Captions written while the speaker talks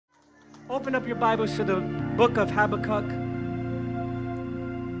Open up your Bibles to the book of Habakkuk.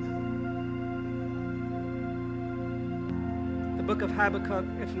 The book of Habakkuk.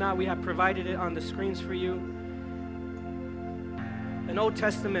 If not, we have provided it on the screens for you. An Old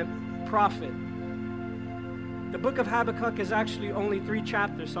Testament prophet. The book of Habakkuk is actually only 3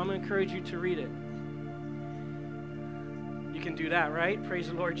 chapters, so I'm going to encourage you to read it. You can do that, right? Praise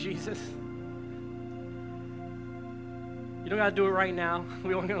the Lord Jesus. You don't got to do it right now.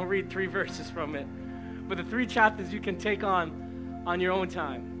 We're only going to read 3 verses from it. But the 3 chapters you can take on your own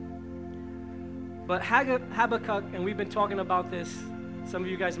time. But Habakkuk, and we've been talking about this, some of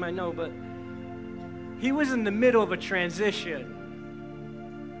you guys might know, but he was in the middle of a transition.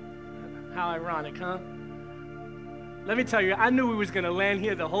 How ironic, huh? Let me tell you, I knew we was going to land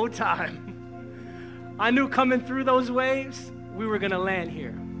here the whole time. I knew coming through those waves, we were going to land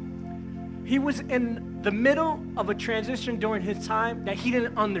here. He was in the middle of a transition during his time that he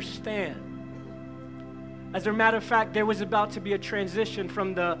didn't understand. As a matter of fact, there was about to be a transition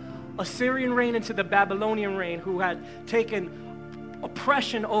from the Assyrian reign into the Babylonian reign, who had taken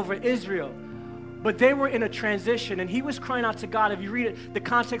oppression over Israel. But they were in a transition, and he was crying out to God. If you read it, the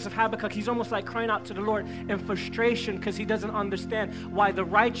context of Habakkuk, he's almost like crying out to the Lord in frustration because he doesn't understand why the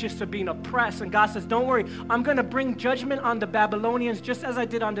righteous are being oppressed. And God says, don't worry, I'm going to bring judgment on the Babylonians just as I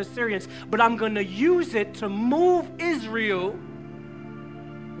did on the Assyrians, but I'm going to use it to move Israel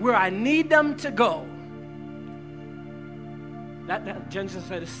where I need them to go. That Genesis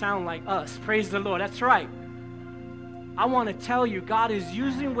said, it sound like us. Praise the Lord. That's right. I want to tell you, God is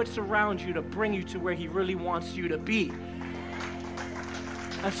using what's around you to bring you to where he really wants you to be.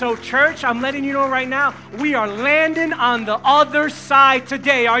 And so, church, I'm letting you know right now, we are landing on the other side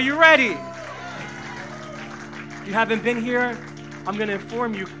today. Are you ready? If you haven't been here, I'm going to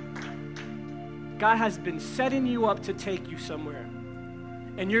inform you, God has been setting you up to take you somewhere.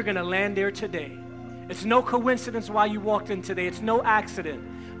 And you're going to land there today. It's no coincidence why you walked in today. It's no accident.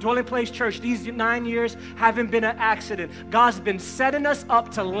 Dwelling Place Church, these 9 years haven't been an accident. God's been setting us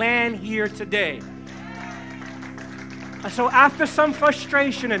up to land here today. And so after some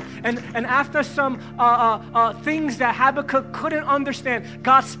frustration and after some things that Habakkuk couldn't understand,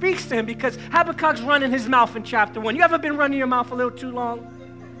 God speaks to him because Habakkuk's running his mouth in chapter 1. You ever been running your mouth a little too long?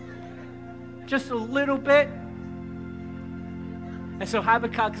 Just a little bit? And so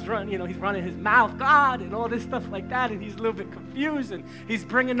Habakkuk's he's running his mouth, God, and all this stuff like that, and he's a little bit confused, and he's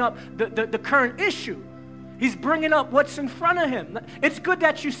bringing up the current issue. He's bringing up what's in front of him. It's good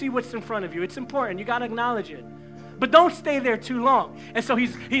that you see what's in front of you. It's important. You got to acknowledge it. But don't stay there too long. And so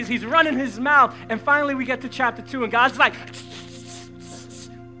he's running his mouth, and finally we get to chapter 2, and God's like,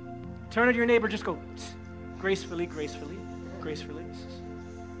 turn to your neighbor, just go, gracefully, gracefully, gracefully.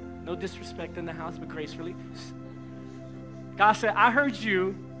 No disrespect in the house, but gracefully. God said, I heard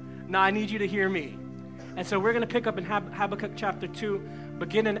you, now I need you to hear me. And so we're going to pick up in Habakkuk chapter 2,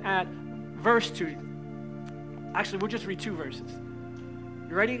 beginning at verse 2. Actually, we'll just read 2 verses.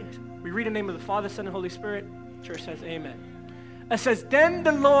 You ready? We read in the name of the Father, Son, and Holy Spirit. Church says amen. It says, then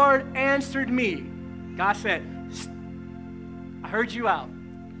the Lord answered me. God said, I heard you out.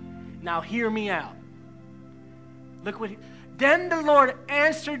 Now hear me out. Look what then the Lord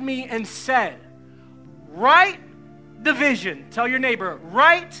answered me and said, write the vision. Tell your neighbor,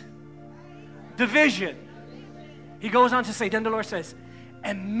 write the vision. He goes on to say, then the Lord says,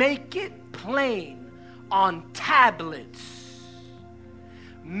 and make it plain on tablets.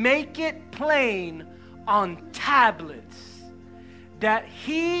 Make it plain on tablets, that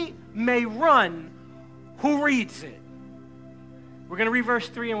he may run who reads it. We're going to read verse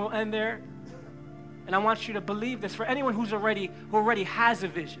 3 and we'll end there. And I want you to believe this for anyone who already has a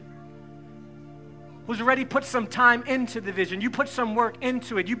vision, who's already put some time into the vision. You put some work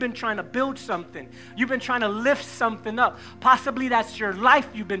into it. You've been trying to build something. You've been trying to lift something up. Possibly that's your life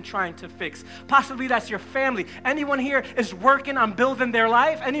you've been trying to fix. Possibly that's your family. Anyone here is working on building their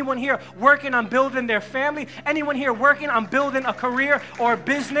life? Anyone here working on building their family? Anyone here working on building a career or a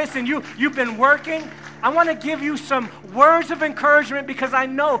business and you've been working? I want to give you some words of encouragement because I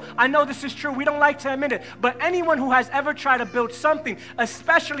know this is true. We don't like to admit it. But anyone who has ever tried to build something,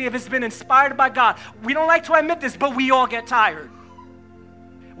 especially if it's been inspired by God, we don't like to admit this, but we all get tired.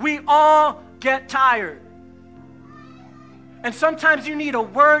 We all get tired. And sometimes you need a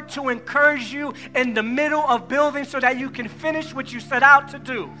word to encourage you in the middle of building so that you can finish what you set out to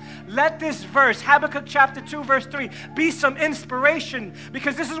do. Let this verse, Habakkuk chapter 2, verse 3, be some inspiration,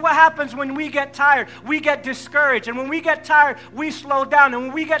 because this is what happens when we get tired. We get discouraged. And when we get tired, we slow down. And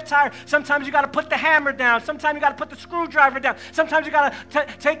when we get tired, sometimes you got to put the hammer down. Sometimes you got to put the screwdriver down. Sometimes you got to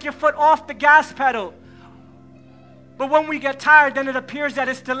take your foot off the gas pedal. But when we get tired, then it appears that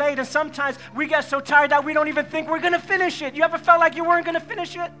it's delayed. And sometimes we get so tired that we don't even think we're going to finish it. You ever felt like you weren't going to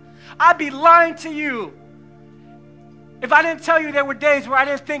finish it? I'd be lying to you if I didn't tell you there were days where I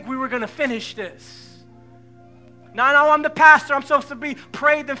didn't think we were going to finish this. Now I know I'm the pastor. I'm supposed to be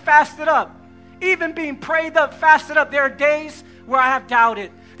prayed and fasted up. Even being prayed up, fasted up, there are days where I have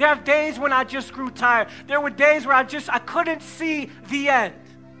doubted. There are days when I just grew tired. There were days where I couldn't see the end.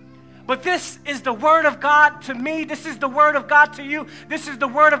 But this is the word of God to me. This is the word of God to you. This is the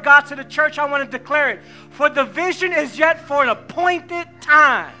word of God to the church. I want to declare it. For the vision is yet for an appointed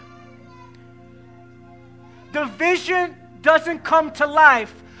time. The vision doesn't come to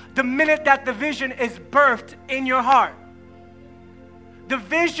life the minute that the vision is birthed in your heart. The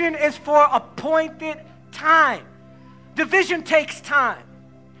vision is for appointed time. The vision takes time.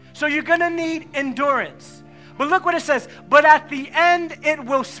 So you're going to need endurance. But look what it says. But at the end, it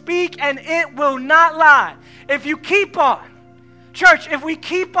will speak and it will not lie. If you keep on, church, if we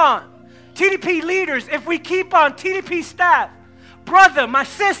keep on, TDP leaders, if we keep on, TDP staff, brother, my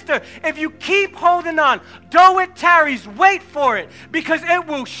sister, if you keep holding on, though it tarries, wait for it, because it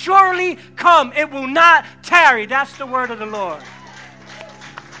will surely come. It will not tarry. That's the word of the Lord.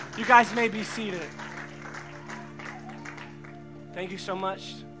 You guys may be seated. Thank you so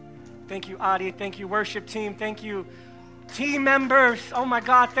much. Thank you, Adi. Thank you, worship team. Thank you, team members. Oh my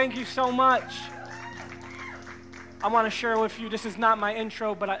God, thank you so much. I want to share with you, this is not my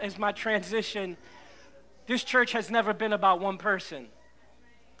intro, but it's my transition. This church has never been about one person.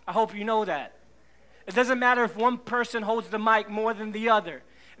 I hope you know that. It doesn't matter if one person holds the mic more than the other.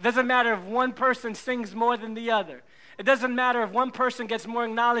 It doesn't matter if one person sings more than the other. It doesn't matter if one person gets more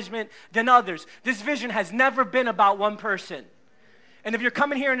acknowledgement than others. This vision has never been about one person. And if you're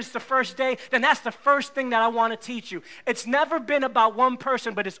coming here and it's the first day, then that's the first thing that I want to teach you. It's never been about one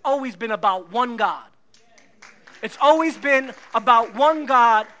person, but it's always been about one God. It's always been about one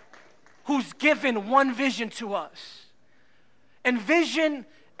God who's given one vision to us. And vision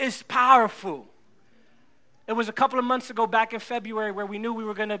is powerful. It was a couple of months ago, back in February, where we knew we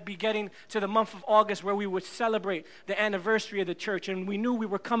were going to be getting to the month of August, where we would celebrate the anniversary of the church, and we knew we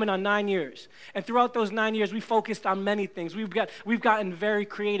were coming on 9 years. And throughout those 9 years, we focused on many things. We've gotten very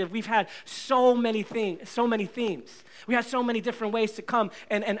creative. We've had so many themes. We had so many different ways to come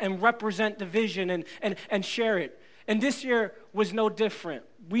and represent the vision and share it. And this year was no different.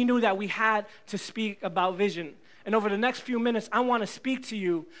 We knew that we had to speak about vision. And over the next few minutes, I want to speak to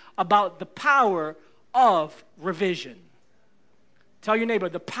you about the power of revision. Tell your neighbor,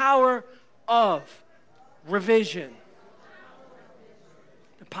 the power of revision.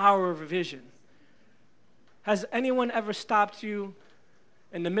 The power of revision. Has anyone ever stopped you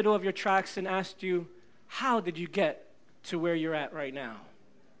in the middle of your tracks and asked you, how did you get to where you're at right now?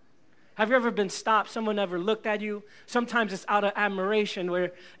 Have you ever been stopped? Someone ever looked at you? Sometimes it's out of admiration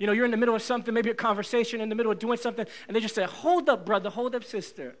where, you're in the middle of something, maybe a conversation, in the middle of doing something, and they just say, hold up, brother, hold up,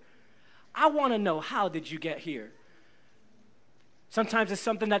 sister. I want to know, how did you get here? Sometimes it's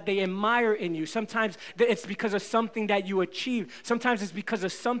something that they admire in you. Sometimes it's because of something that you achieved. Sometimes it's because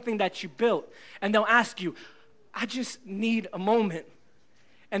of something that you built. And they'll ask you, I just need a moment.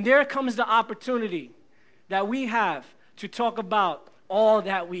 And there comes the opportunity that we have to talk about all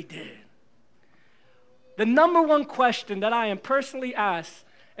that we did. The number one question that I am personally asked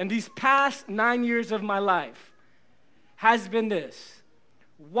in these past 9 years of my life has been this: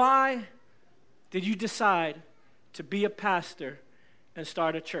 why did you decide to be a pastor and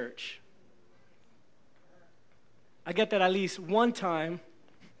start a church? I get that at least one time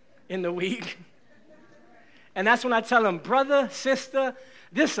in the week. And that's when I tell them, brother, sister,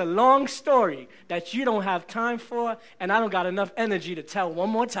 this is a long story that you don't have time for, and I don't got enough energy to tell one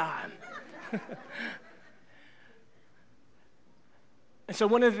more time. And so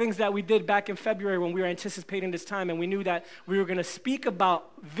one of the things that we did back in February when we were anticipating this time, and we knew that we were going to speak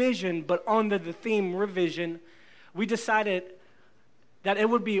about vision, but under the theme revision, we decided that it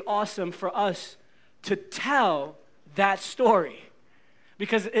would be awesome for us to tell that story,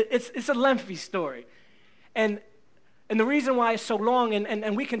 because it's a lengthy story. And the reason why it's so long,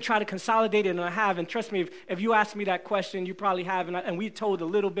 and we can try to consolidate it, and I have, and trust me, if you asked me that question, you probably have, and we told a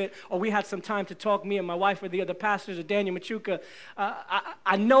little bit, or we had some time to talk, me and my wife or the other pastors, or Daniel Machuca.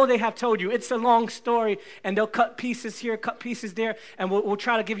 I know they have told you, it's a long story, and they'll cut pieces here, cut pieces there, and we'll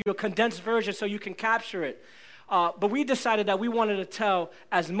try to give you a condensed version so you can capture it. But we decided that we wanted to tell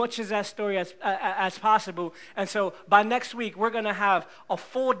as much of that story as possible. And so by next week, we're going to have a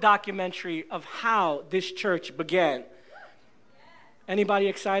full documentary of how this church began. Anybody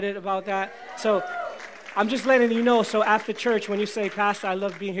excited about that? So I'm just letting you know, so after church, when you say, Pastor, I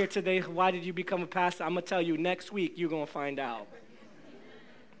love being here today, why did you become a pastor? I'm going to tell you next week, you're going to find out.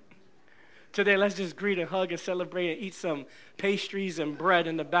 Today, let's just greet and hug and celebrate and eat some pastries and bread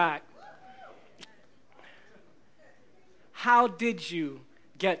in the back. How did you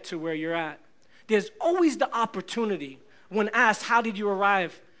get to where you're at? There's always the opportunity when asked, how did you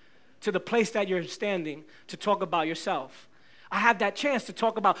arrive to the place that you're standing, to talk about yourself. I have that chance to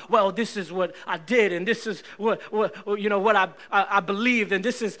talk about, well, this is what I did, and this is what I believed, and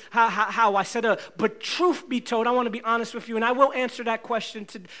this is how I set up. But truth be told, I want to be honest with you, and I will answer that question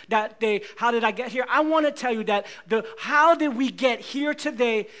to that day, how did I get here? I want to tell you that how did we get here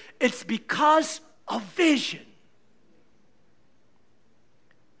today? It's because of vision.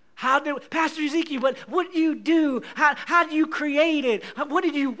 Pastor Ezekiel, but what do you do? How do you create it? What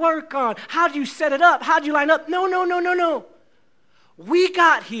did you work on? How do you set it up? How do you line up? No. We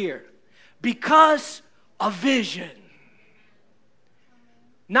got here because of vision.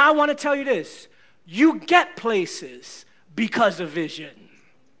 Now I want to tell you this. You get places because of vision.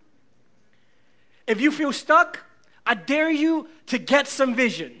 If you feel stuck, I dare you to get some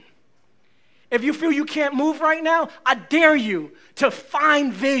vision. If you feel you can't move right now, I dare you to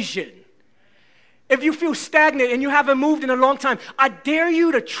find vision. If you feel stagnant and you haven't moved in a long time, I dare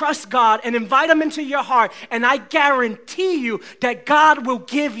you to trust God and invite Him into your heart, and I guarantee you that God will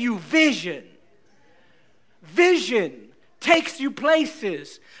give you vision. Vision takes you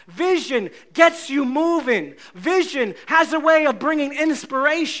places. Vision gets you moving. Vision has a way of bringing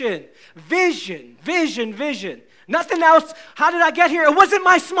inspiration. Vision. Nothing else. How did I get here? It wasn't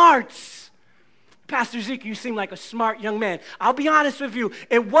my smarts. Pastor Ezekiel, you seem like a smart young man. I'll be honest with you.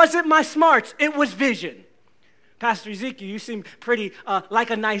 It wasn't my smarts. It was vision. Pastor Ezekiel, you seem pretty like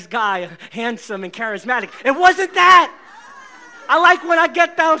a nice guy, handsome and charismatic. It wasn't that. I like when I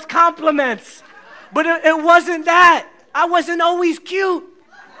get those compliments. But it wasn't that. I wasn't always cute.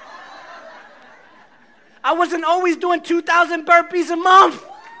 I wasn't always doing 2,000 burpees a month,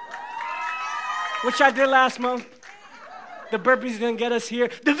 which I did last month. The burpees didn't get us here.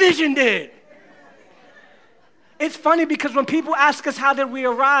 The vision did. It's funny because when people ask us how did we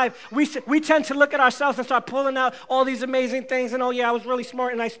arrive, we tend to look at ourselves and start pulling out all these amazing things. And, oh, yeah, I was really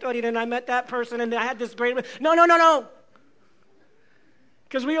smart and I studied and I met that person and I had this great... No.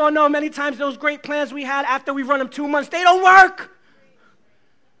 Because we all know many times those great plans we had after we run them 2 months, they don't work.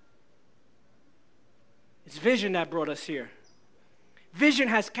 It's vision that brought us here. Vision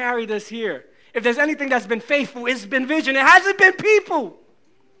has carried us here. If there's anything that's been faithful, it's been vision. It hasn't been people.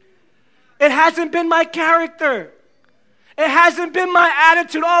 It hasn't been my character. It hasn't been my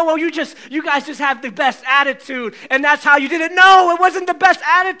attitude. Oh, well, you guys just have the best attitude, and that's how you did it. No, it wasn't the best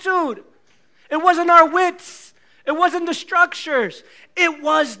attitude. It wasn't our wits. It wasn't the structures. It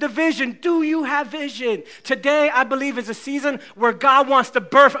was the vision. Do you have vision? Today, I believe, is a season where God wants to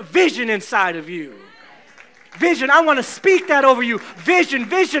birth vision inside of you. Vision, I want to speak that over you. Vision.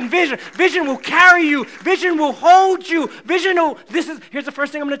 Vision will carry you. Vision will hold you. Here's the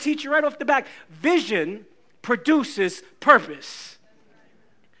first thing I'm going to teach you right off the bat. Vision produces purpose.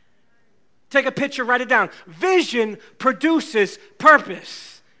 Take a picture, write it down. Vision produces purpose.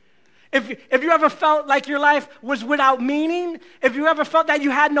 If you ever felt like your life was without meaning, if you ever felt that you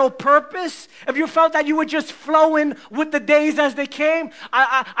had no purpose, if you felt that you were just flowing with the days as they came,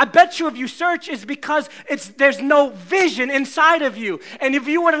 I bet you if you search, it's because there's no vision inside of you. And if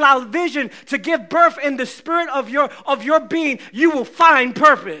you would allow vision to give birth in the spirit of your being, you will find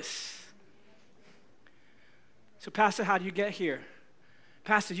purpose. So, Pastor, how do you get here?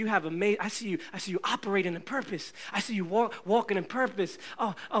 Pastor, you have amazing. I see you operating in purpose. I see you walking in purpose.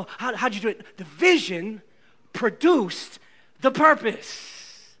 Oh, how'd you do it? The vision produced the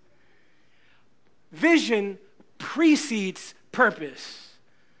purpose. Vision precedes purpose.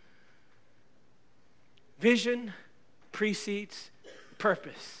 Vision precedes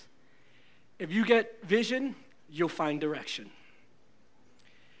purpose. If you get vision, you'll find direction.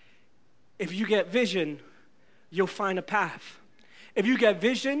 If you get vision, you'll find a path. If you get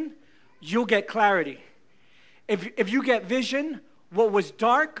vision, you'll get clarity. If you get vision, what was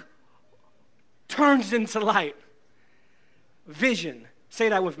dark turns into light. Vision. Say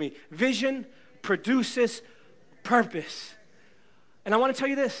that with me. Vision produces purpose. And I want to tell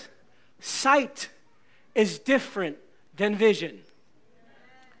you this. Sight is different than vision.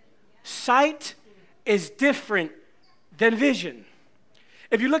 Sight is different than vision.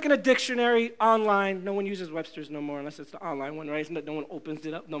 If you look in a dictionary online, no one uses Webster's no more unless it's the online one, right? No one opens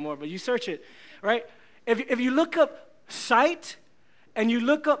it up no more, but you search it, right? If you look up sight and you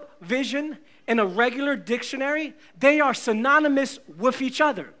look up vision in a regular dictionary, they are synonymous with each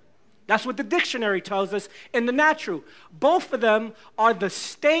other. That's what the dictionary tells us in the natural. Both of them are the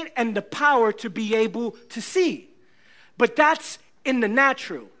state and the power to be able to see. But that's in the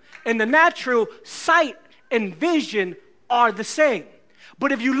natural. In the natural, sight and vision are the same.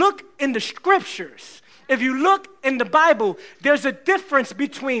 But if you look in the scriptures, if you look in the Bible, there's a difference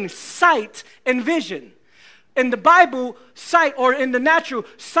between sight and vision. In the Bible, sight, or in the natural,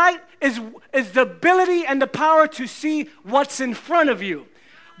 sight is the ability and the power to see what's in front of you.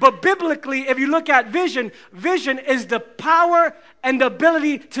 But biblically, if you look at vision, vision is the power and the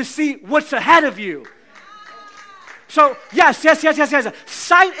ability to see what's ahead of you. So, yes.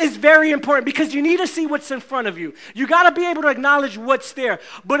 Sight is very important because you need to see what's in front of you. You got to be able to acknowledge what's there.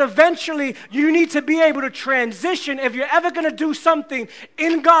 But eventually, you need to be able to transition. If you're ever going to do something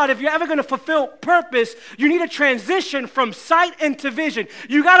in God, if you're ever going to fulfill purpose, you need to transition from sight into vision.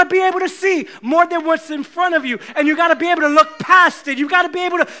 You got to be able to see more than what's in front of you. And you got to be able to look past it. You got to be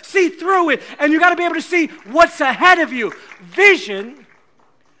able to see through it. And you got to be able to see what's ahead of you. Vision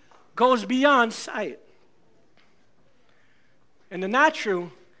goes beyond sight. In the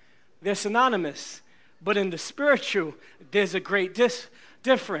natural, they're synonymous, but in the spiritual, there's a great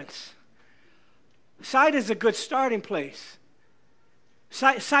difference. Sight is a good starting place.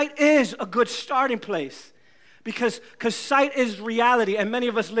 Sight is a good starting place because sight is reality, and many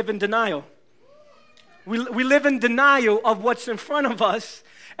of us live in denial. We live in denial of what's in front of us,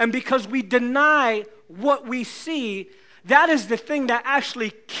 and because we deny what we see, that is the thing that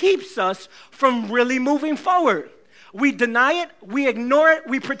actually keeps us from really moving forward. We deny it, we ignore it,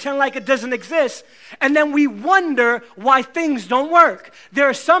 we pretend like it doesn't exist, and then we wonder why things don't work. There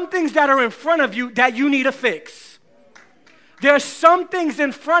are some things that are in front of you that you need to fix. There are some things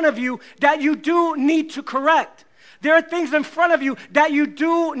in front of you that you do need to correct. There are things in front of you that you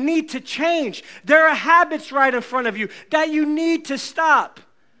do need to change. There are habits right in front of you that you need to stop.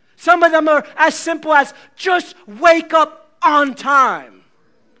 Some of them are as simple as just wake up on time.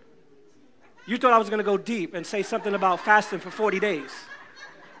 You thought I was going to go deep and say something about fasting for 40 days.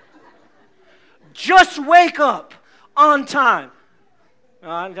 Just wake up on time.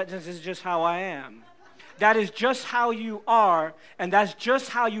 This is just how I am. That is just how you are, and that's just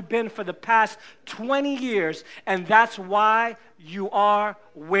how you've been for the past 20 years, and that's why you are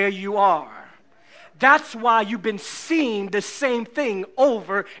where you are. That's why you've been seeing the same thing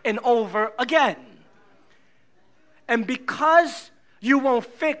over and over again. And because you won't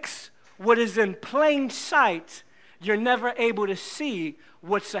fix what is in plain sight, you're never able to see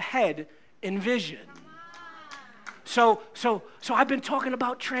what's ahead in vision. So I've been talking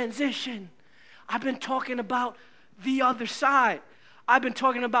about transition. I've been talking about the other side. I've been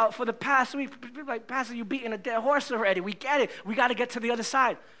talking about for the past week, like, Pastor, you're beating a dead horse already. We get it. We got to get to the other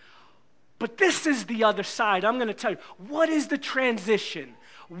side. But this is the other side. I'm going to tell you, what is the transition?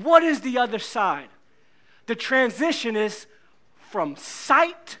 What is the other side? The transition is from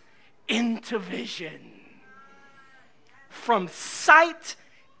sight into vision. From sight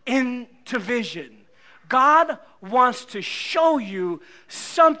into vision. God wants to show you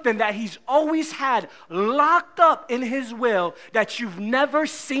something that he's always had locked up in his will that you've never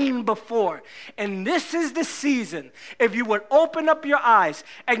seen before. And this is the season. If you would open up your eyes,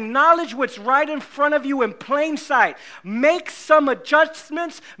 acknowledge what's right in front of you in plain sight, make some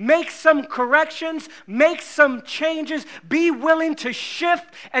adjustments, make some corrections, make some changes, be willing to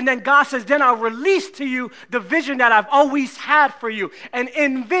shift, and then God says, then I'll release to you the vision that I've always had for you. And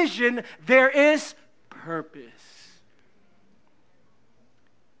in vision, there is purpose.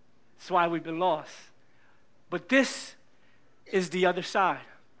 That's why we've been lost. But this is the other side.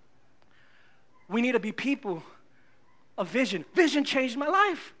 We need to be people of vision. Vision changed my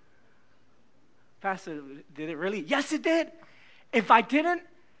life. Pastor, did it really? Yes, it did. If I didn't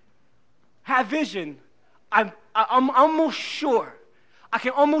have vision, I'm almost sure, I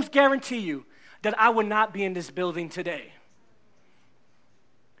can almost guarantee you that I would not be in this building today.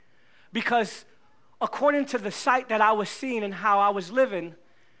 Because according to the sight that I was seeing and how I was living,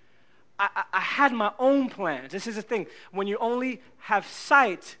 I had my own plans. This is the thing. When you only have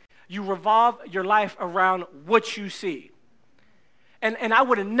sight, you revolve your life around what you see. And I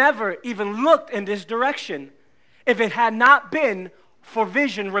would have never even looked in this direction if it had not been for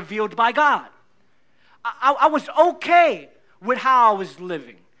vision revealed by God. I was okay with how I was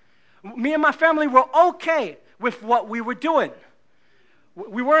living. Me and my family were okay with what we were doing.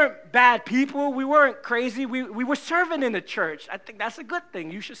 We weren't bad people. We weren't crazy. We were serving in the church. I think that's a good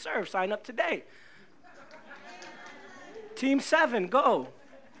thing. You should serve. Sign up today. Team 7, go.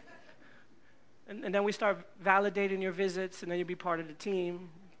 And then we start validating your visits, and then you'll be part of the team.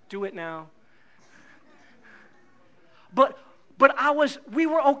 Do it now. But But we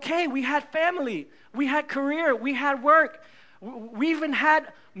were okay. We had family. We had career. We had work. We even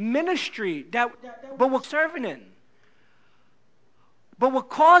had ministry that we're serving in. But what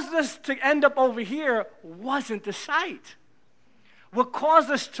caused us to end up over here wasn't the sight. What caused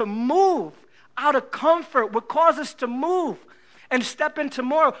us to move out of comfort, what caused us to move and step into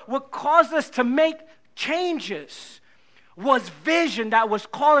more, what caused us to make changes was vision that was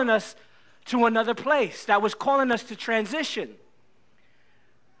calling us to another place, that was calling us to transition.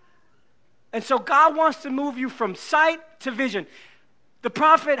 And so God wants to move you from sight to vision. The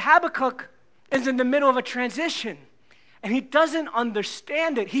prophet Habakkuk is in the middle of a transition, and he doesn't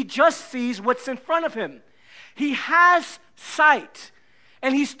understand it. He just sees what's in front of him. He has sight,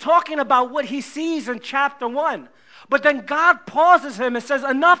 and he's talking about what he sees in chapter 1. But then God pauses him and says,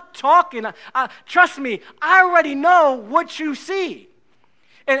 enough talking. Trust me, I already know what you see.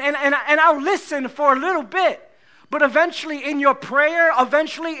 And I'll listen for a little bit. But eventually in your prayer,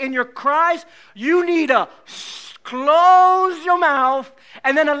 eventually in your cries, you need to close your mouth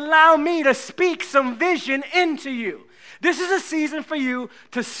and then allow me to speak some vision into you. This is a season for you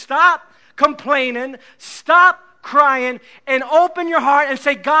to stop complaining, stop crying, and open your heart and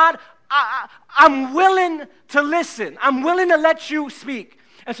say, God, I'm willing to listen. I'm willing to let you speak.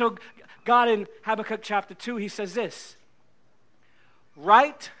 And so God in Habakkuk chapter 2, he says this: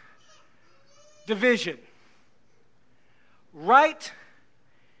 write the vision. Write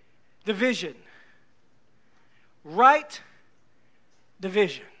the vision. Write the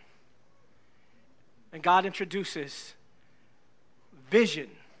vision. And God introduces vision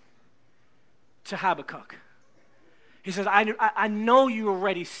to Habakkuk. He says, I know you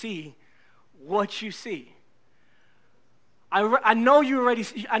already see what you see. I know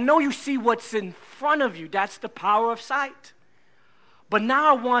you see what's in front of you. That's the power of sight. But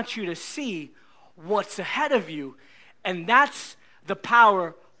now I want you to see what's ahead of you, and that's the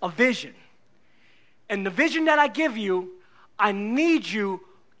power of vision. And the vision that I give you, I need you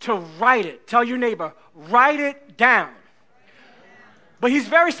to write it. Tell your neighbor, write it down. But he's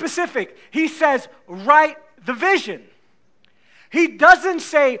very specific. He says, write the vision. He doesn't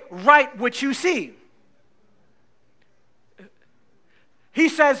say, write what you see. He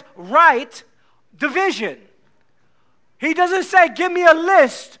says, write the vision. He doesn't say, give me a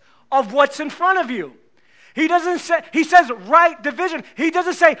list of what's in front of you. He says, write the vision. He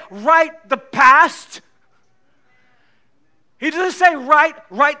doesn't say, write the past. He doesn't say,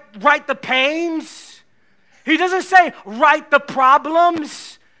 write the pains. He doesn't say, write the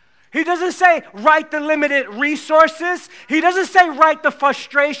problems. He doesn't say, write the limited resources. He doesn't say, write the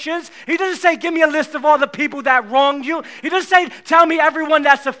frustrations. He doesn't say, give me a list of all the people that wronged you. He doesn't say, tell me everyone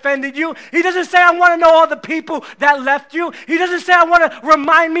that's offended you. He doesn't say, I want to know all the people that left you. He doesn't say, I want to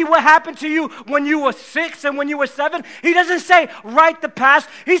remind me what happened to you when you were 6 and when you were 7. He doesn't say, write the past.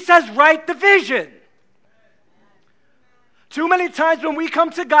 He says, write the vision. Too many times when we come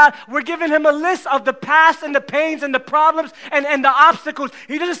to God, we're giving him a list of the past and the pains and the problems and the obstacles.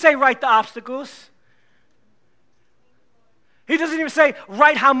 He doesn't say, write the obstacles. He doesn't even say,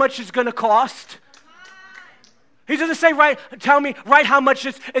 write how much it's going to cost. He doesn't say, write how much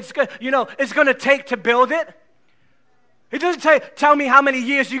it's going to take to build it. He doesn't tell me how many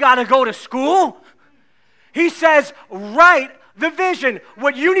years you got to go to school. He says, write the vision.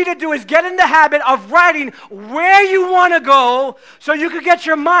 What you need to do is get in the habit of writing where you want to go so you can get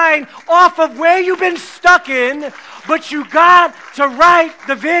your mind off of where you've been stuck in, but you got to write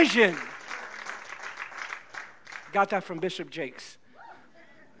the vision. Got that from Bishop Jakes.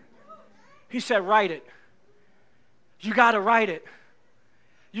 He said, write it. You got to write it.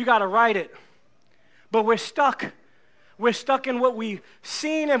 You got to write it. But we're stuck. We're stuck in what we've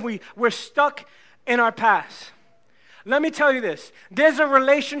seen, and we're stuck in our past. Let me tell you this. There's a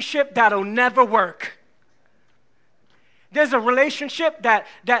relationship that'll never work. There's a relationship that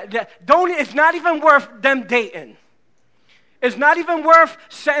it's not even worth them dating. It's not even worth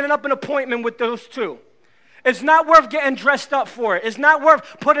setting up an appointment with those two. It's not worth getting dressed up for it. It's not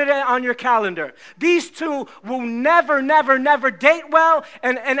worth putting it on your calendar. These two will never, never, never date well.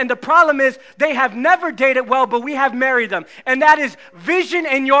 And the problem is they have never dated well, but we have married them. And that is vision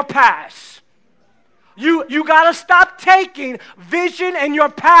in your past. You got to stop taking vision and your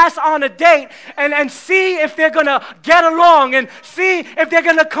past on a date and see if they're going to get along and see if they're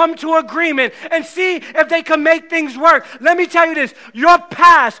going to come to agreement and see if they can make things work. Let me tell you this. Your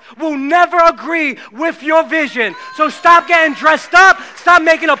past will never agree with your vision. So stop getting dressed up. Stop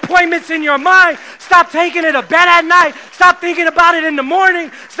making appointments in your mind. Stop taking it to bed at night. Stop thinking about it in the morning.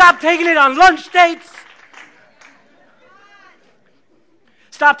 Stop taking it on lunch dates.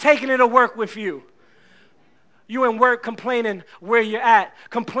 Stop taking it to work with you. You in work complaining where you're at,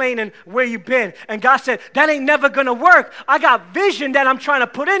 complaining where you've been. And God said, that ain't never going to work. I got vision that I'm trying to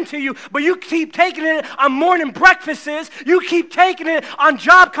put into you, but you keep taking it on morning breakfasts. You keep taking it on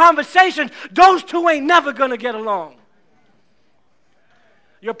job conversations. Those two ain't never going to get along.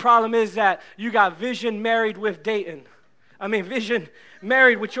 Your problem is that you got vision married with dating. Vision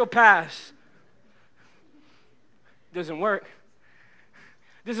married with your past. Doesn't work.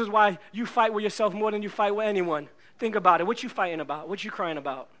 This is why you fight with yourself more than you fight with anyone. Think about it. What you fighting about? What you crying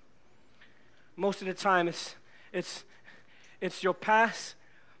about? Most of the time, it's your past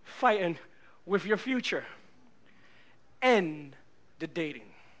fighting with your future. End the dating.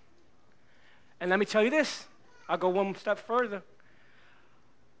 And let me tell you this. I'll go one step further.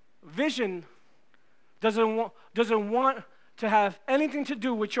 Vision doesn't want to have anything to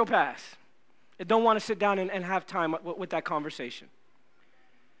do with your past. It don't want to sit down and have time with that conversation.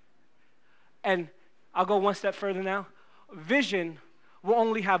 And I'll go one step further now. Vision will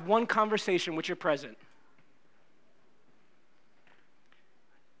only have one conversation with your present.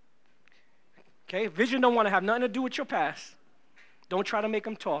 Okay? Vision don't want to have nothing to do with your past. Don't try to make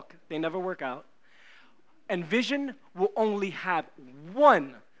them talk. They never work out. And vision will only have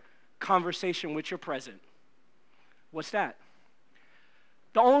one conversation with your present. What's that?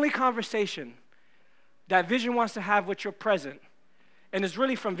 The only conversation that vision wants to have with your present, and it's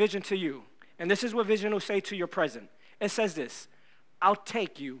really from vision to you, and this is what vision will say to your present. It says this: I'll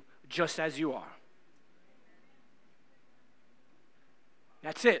take you just as you are.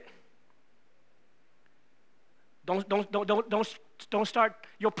 That's it. Don't start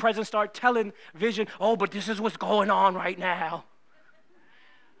your present. Start telling vision, oh, but this is what's going on right now.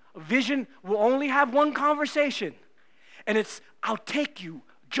 Vision will only have one conversation, and it's I'll take you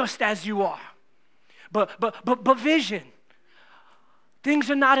just as you are. But vision,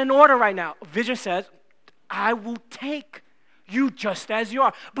 things are not in order right now. Vision says, I will take you just as you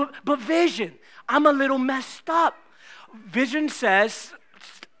are. But vision, I'm a little messed up. Vision says,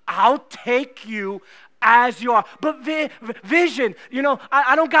 I'll take you as you are. But vision,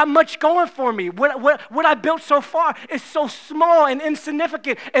 I don't got much going for me. What I built so far is so small and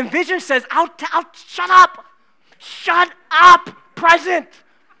insignificant. And vision says, I'll shut up. Shut up, present.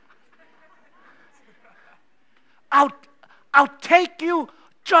 I'll take you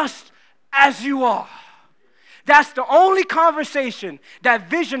just as you are. That's the only conversation that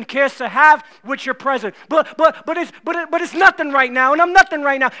vision cares to have with your present. But it's nothing right now, and I'm nothing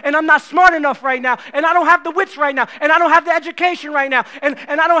right now, and I'm not smart enough right now, and I don't have the wits right now, and I don't have the education right now, and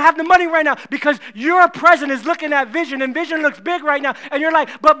I don't have the money right now, because your present is looking at vision, and vision looks big right now, and you're like,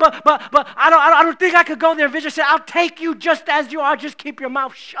 but I don't think I could go there. And vision said, I'll take you just as you are. Just keep your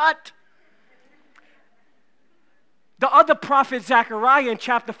mouth shut. The other prophet Zechariah in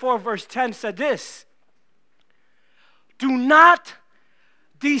chapter 4, verse 10 said this: do not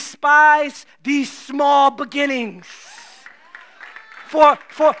despise these small beginnings. For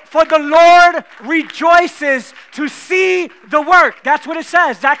the Lord rejoices to see the work. That's what it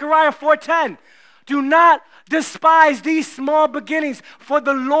says, Zechariah 4:10. Do not despise these small beginnings, for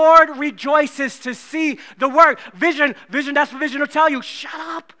the Lord rejoices to see the work. Vision, that's what vision will tell you. Shut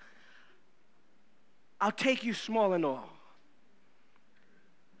up. I'll take you small and all.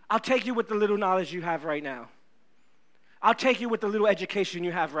 I'll take you with the little knowledge you have right now. I'll take you with the little education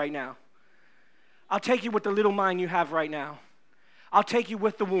you have right now. I'll take you with the little mind you have right now. I'll take you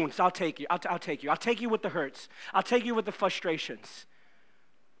with the wounds. I'll take you. I'll take you. I'll take you with the hurts. I'll take you with the frustrations.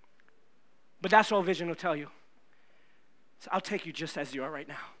 But that's all vision will tell you. So I'll take you just as you are right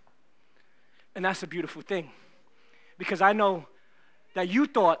now. And that's a beautiful thing. Because I know that you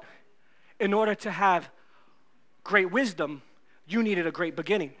thought in order to have great wisdom, you needed a great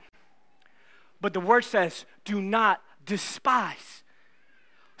beginning. But the word says, do not despise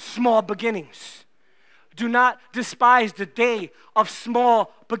small beginnings. Do not despise the day of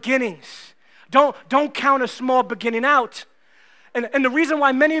small beginnings. Don't count a small beginning out. And the reason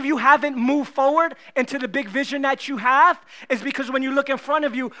why many of you haven't moved forward into the big vision that you have is because when you look in front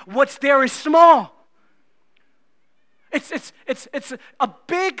of you, what's there is small. It's a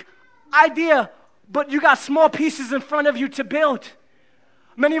big idea, but you got small pieces in front of you to build.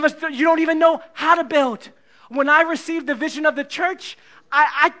 Many of us, you don't even know how to build. When I received the vision of the church,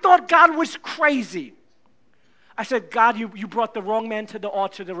 I thought God was crazy. I said, God, you brought the wrong man to the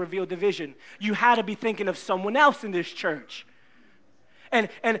altar to reveal the vision. You had to be thinking of someone else in this church. And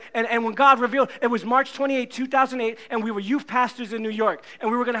when God revealed, it was March 28, 2008, and we were youth pastors in New York,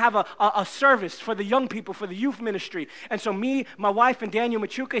 and we were going to have a service for the young people, for the youth ministry. And so me, my wife, and Daniel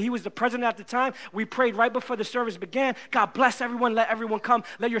Machuca, he was the president at the time, we prayed right before the service began. God bless everyone, let everyone come,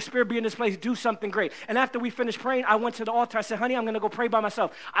 let your spirit be in this place, do something great. And after we finished praying, I went to the altar. I said, honey, I'm going to go pray by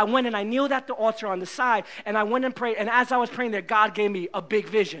myself. I went and I kneeled at the altar on the side, and I went and prayed, and as I was praying there, God gave me a big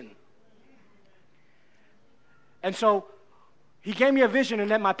vision. And so he gave me a vision, and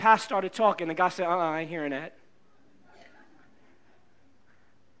then my pastor started talking, and God said, I ain't hearing that.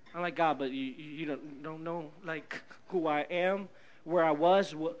 I'm like, God, but you don't know, like, who I am, where I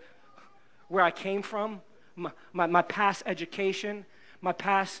was, where I came from, my past education, my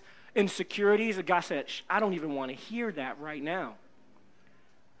past insecurities. And God said, I don't even want to hear that right now.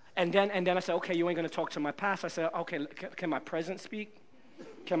 And then I said, okay, you ain't going to talk to my past. I said, okay, can my present speak?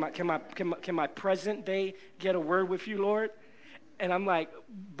 Can my present day get a word with you, Lord? And I'm like,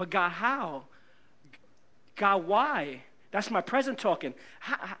 but God, how? God, why? That's my present talking.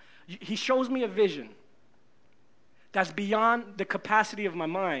 He shows me a vision that's beyond the capacity of my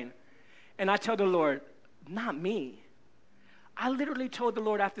mind. And I tell the Lord, not me. I literally told the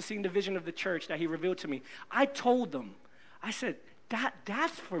Lord after seeing the vision of the church that he revealed to me, I told them, I said,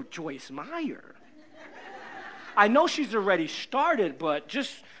 that's for Joyce Meyer. I know she's already started, but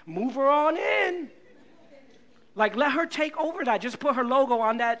just move her on in. Like, let her take over that. Just put her logo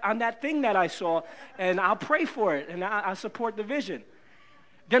on that thing that I saw, and I'll pray for it, and I'll support the vision.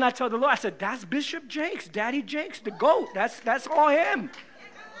 Then I told the Lord, I said, that's Bishop Jakes, Daddy Jakes, the GOAT. That's all him.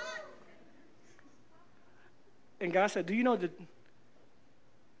 And God said, do you know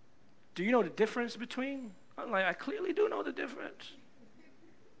the difference between? I'm like, I clearly do know the difference.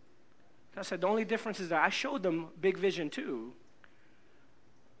 I said, the only difference is that I showed them big vision too.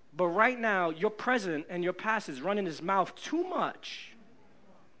 But right now, your present and your past is running his mouth too much.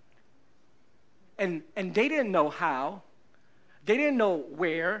 And they didn't know how. They didn't know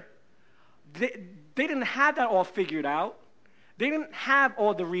where. They didn't have that all figured out. They didn't have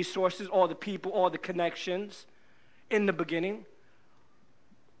all the resources, all the people, all the connections in the beginning.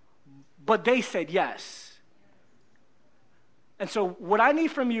 But they said yes. And so what I need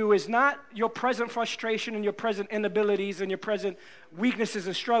from you is not your present frustration and your present inabilities and your present weaknesses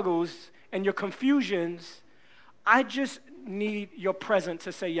and struggles and your confusions. I just need your present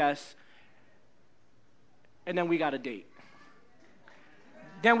to say yes. And then we got a date.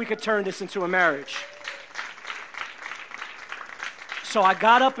 Then we could turn this into a marriage. So I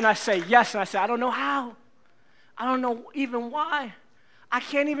got up and I say yes. And I said, I don't know how. I don't know even why. I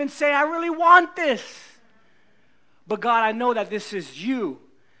can't even say I really want this. But God, I know that this is you,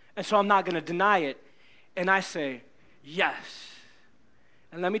 and so I'm not going to deny it. And I say, yes.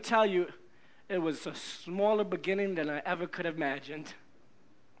 And let me tell you, it was a smaller beginning than I ever could have imagined.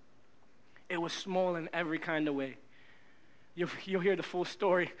 It was small in every kind of way. You'll hear the full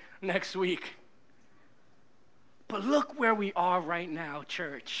story next week. But look where we are right now,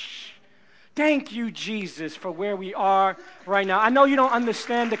 church. Thank you, Jesus, for where we are right now. I know you don't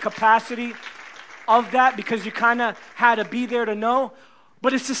understand the capacity of that because you kind of had to be there to know,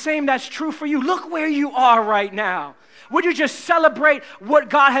 but it's the same that's true for you. Look where you are right now. Would you just celebrate what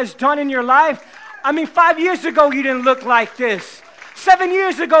God has done in your life? I mean, 5 years ago, you didn't look like this. 7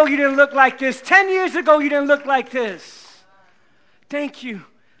 years ago, you didn't look like this. 10 years ago, you didn't look like this. Thank you,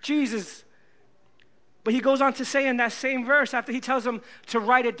 Jesus. But he goes on to say in that same verse, after he tells them to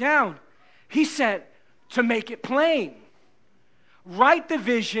write it down, he said to make it plain. Write the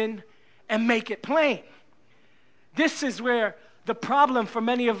vision and make it plain. This is where the problem for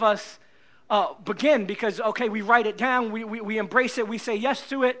many of us begin because, okay, we write it down, we embrace it, we say yes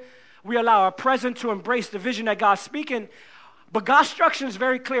to it, we allow our present to embrace the vision that God's speaking, but God's instruction is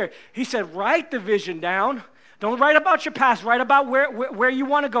very clear. He said, write the vision down. Don't write about your past. Write about where you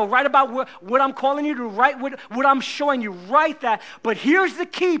want to go. Write about what I'm calling you to. Write what I'm showing you. Write that. But here's the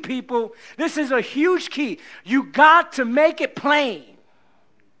key, people. This is a huge key. You got to make it plain.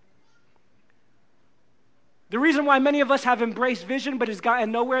 The reason why many of us have embraced vision but has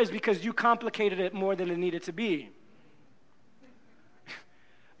gotten nowhere is because you complicated it more than it needed to be.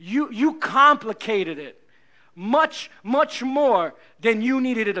 You complicated it much, much more than you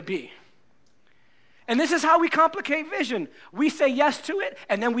needed it to be. And this is how we complicate vision. We say yes to it,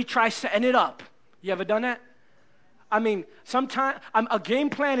 and then we try setting it up. You ever done that? I mean, sometimes a game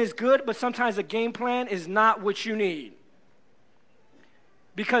plan is good, but sometimes a game plan is not what you need.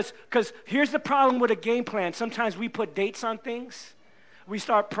 Because here's the problem with a game plan. Sometimes we put dates on things. We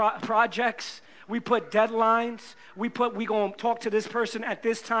start projects. We put deadlines. We going to talk to this person at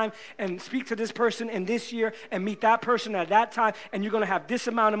this time and speak to this person in this year and meet that person at that time. And you're going to have this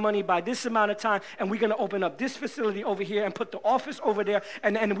amount of money by this amount of time. And we're going to open up this facility over here and put the office over there.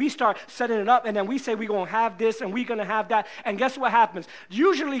 And we start setting it up. And then we say we're going to have this and we're going to have that. And guess what happens?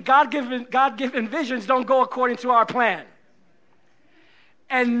 Usually God-given visions don't go according to our plan.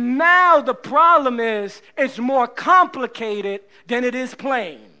 And now the problem is it's more complicated than it is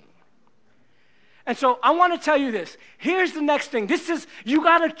plain. And so I want to tell you this. Here's the next thing. You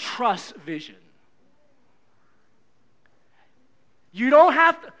got to trust vision. You don't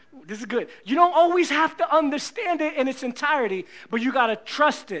have to, this is good. You don't always have to understand it in its entirety, but you got to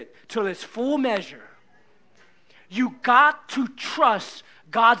trust it till its full measure. You got to trust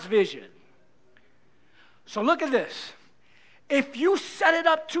God's vision. So look at this. If you set it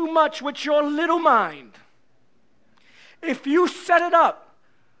up too much with your little mind, if you set it up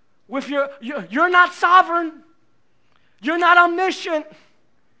with you're not sovereign, you're not omniscient,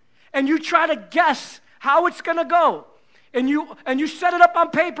 and you try to guess how it's going to go, and you set it up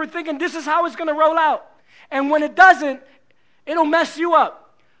on paper thinking this is how it's going to roll out, and when it doesn't, it'll mess you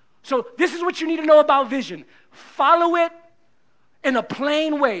up. So this is what you need to know about vision. Follow it in a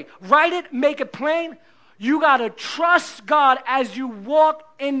plain way. Write it, make it plain. You got to trust God as you walk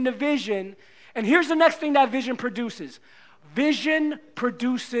in the vision. And here's the next thing that vision produces. Vision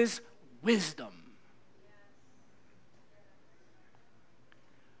produces wisdom.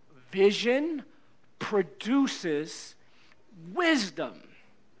 Vision produces wisdom.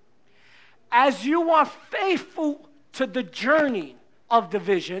 As you are faithful to the journey of the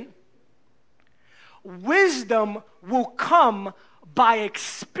vision, wisdom will come by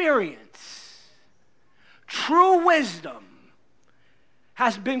experience. True wisdom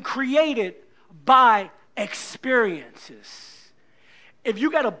has been created by experiences. If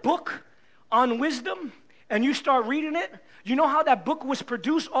you got a book on wisdom and you start reading it, you know how that book was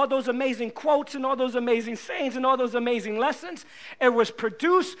produced? All those amazing quotes and all those amazing sayings and all those amazing lessons. It was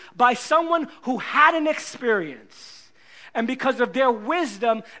produced by someone who had an experience. And because of their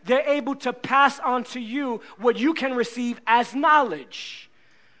wisdom, they're able to pass on to you what you can receive as knowledge.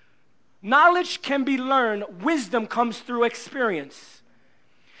 Knowledge can be learned. Wisdom comes through experience.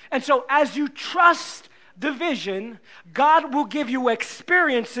 And so as you trust the vision, God will give you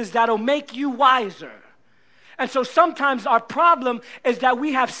experiences that'll make you wiser. And so sometimes our problem is that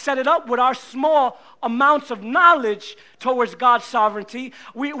we have set it up with our small amounts of knowledge towards God's sovereignty.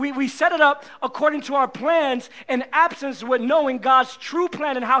 We set it up according to our plans in absence with knowing God's true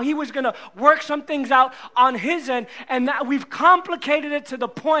plan and how he was going to work some things out on his end. And that we've complicated it to the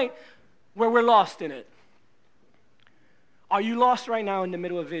point where we're lost in it. Are you lost right now in the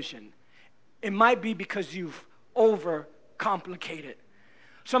middle of vision? It might be because you've overcomplicated.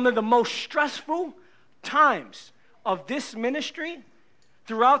 Some of the most stressful times of this ministry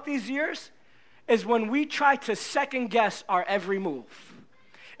throughout these years is when we try to second guess our every move.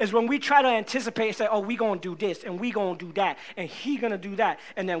 Is when we try to anticipate and say, oh, we going to do this, and we going to do that, and he going to do that,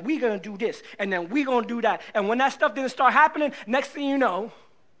 and then we going to do this, and then we going to do that. And when that stuff didn't start happening, next thing you know,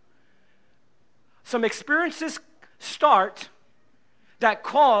 some experiences start that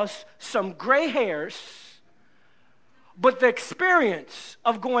cause some gray hairs, but the experience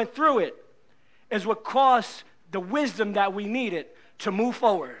of going through it is what caused the wisdom that we needed to move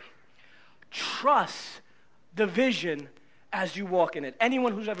forward. Trust the vision as you walk in it.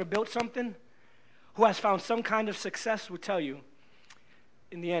 Anyone who's ever built something, who has found some kind of success, will tell you,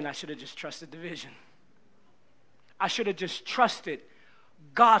 in the end, I should have just trusted the vision. I should have just trusted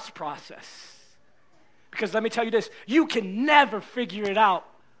God's process. Because let me tell you this, you can never figure it out.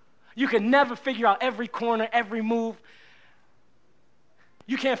 You can never figure out every corner, every move.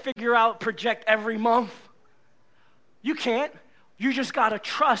 You can't figure out, project every month. You can't. You just got to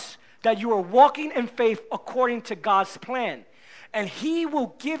trust that you are walking in faith according to God's plan. And he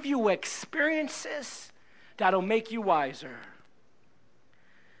will give you experiences that'll make you wiser.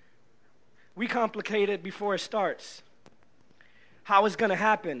 We complicate it before it starts. How it's going to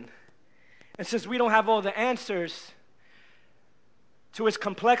happen. And since we don't have all the answers to its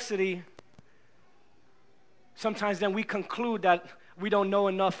complexity, sometimes then we conclude that we don't know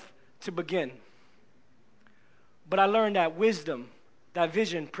enough to begin. But I learned that wisdom, that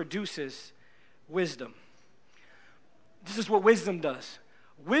vision produces wisdom. This is what wisdom does.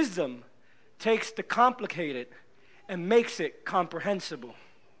 Wisdom takes the complicated and makes it comprehensible.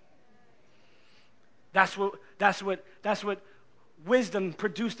 That's what wisdom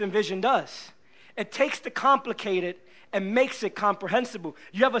produced in vision does. It takes the complicated and makes it comprehensible.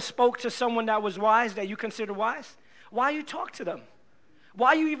 You ever spoke to someone that was wise, that you consider wise? Why you talk to them?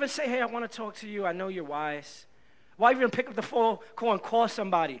 Why you even say, hey, I want to talk to you. I know you're wise. Why even pick up the phone, call and call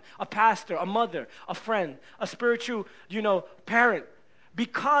somebody, a pastor, a mother, a friend, a spiritual, parent?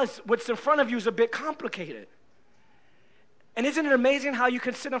 Because what's in front of you is a bit complicated. And isn't it amazing how you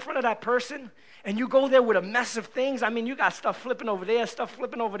can sit in front of that person and you go there with a mess of things? I mean, you got stuff flipping over there, stuff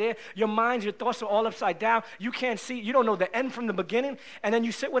flipping over there. Your minds, your thoughts are all upside down. You can't see, you don't know the end from the beginning. And then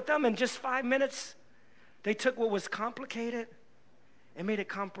you sit with them and just 5 minutes, they took what was complicated and made it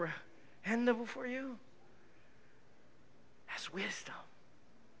comprehensible for you. That's wisdom.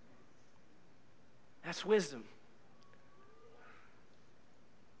 That's wisdom.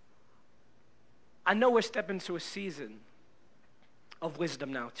 I know we're stepping into a season of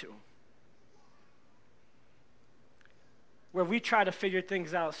wisdom now too, where we try to figure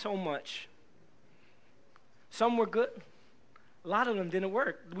things out so much. Some were good. A lot of them didn't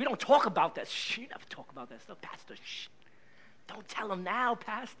work. We don't talk about that. Shh, you never talk about that stuff, Pastor. Shh. Don't tell them now,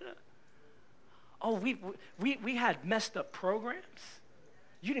 Pastor. Oh, we had messed up programs.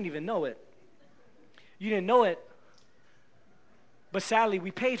 You didn't even know it. You didn't know it, but sadly,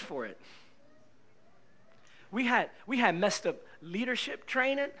 we paid for it. We had messed up leadership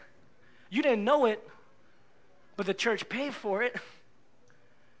training. You didn't know it, but the church paid for it.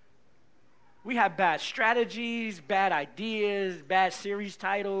 We had bad strategies, bad ideas, bad series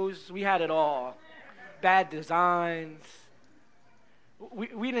titles. We had it all. Bad designs.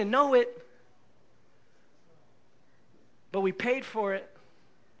 We didn't know it, but we paid for it.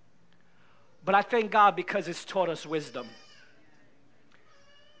 But I thank God because it's taught us wisdom.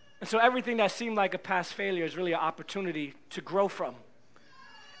 And so everything that seemed like a past failure is really an opportunity to grow from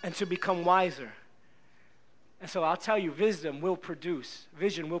and to become wiser. And so I'll tell you, vision will produce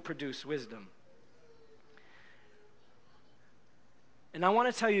wisdom. And I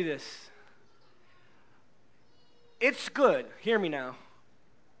want to tell you this. It's good, hear me now.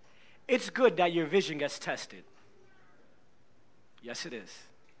 It's good that your vision gets tested. Yes, it is.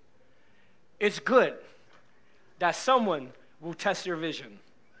 It's good that someone will test your vision.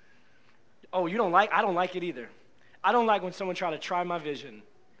 Oh, you don't like? I don't like it either. I don't like when someone try to try my vision.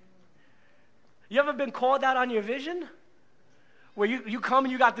 You ever been called out on your vision? Where you come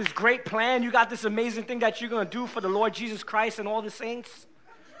and you got this great plan, you got this amazing thing that you're going to do for the Lord Jesus Christ and all the saints?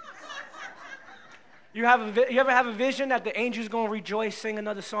 You ever have a vision that the angels going to rejoice, sing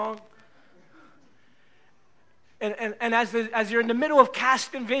another song? And as you're in the middle of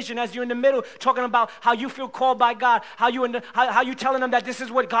casting vision, as you're in the middle talking about how you feel called by God, how you telling them that this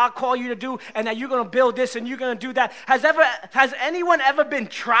is what God called you to do and that you're going to build this and you're going to do that. Has anyone ever been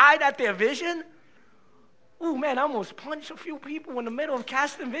tried at their vision? Oh man, I almost punched a few people in the middle of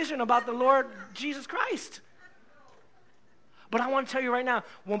casting vision about the Lord Jesus Christ. But I want to tell you right now,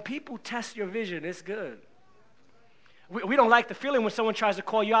 when people test your vision, it's good. We don't like the feeling when someone tries to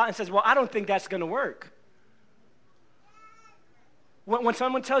call you out and says, well, I don't think that's going to work. When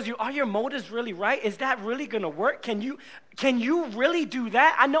someone tells you, are your motives really right? Is that really going to work? Can you really do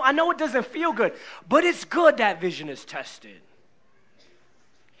that? I know it doesn't feel good, but it's good that vision is tested.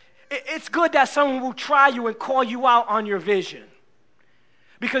 It's good that someone will try you and call you out on your vision.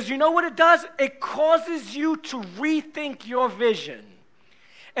 Because you know what it does? It causes you to rethink your vision.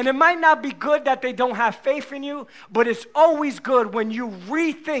 And it might not be good that they don't have faith in you, but it's always good when you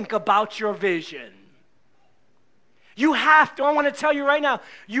rethink about your vision. You have to, I want to tell you right now,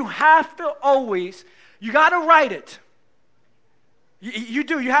 you have to always, you got to write it. You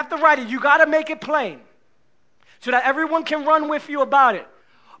do, you have to write it. You got to make it plain so that everyone can run with you about it.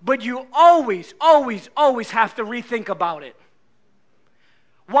 But you always, always, always have to rethink about it.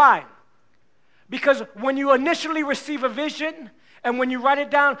 Why? Because when you initially receive a vision and when you write it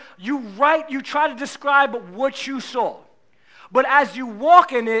down, you try to describe what you saw. But as you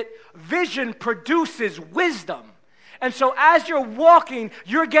walk in it, vision produces wisdom. And so as you're walking,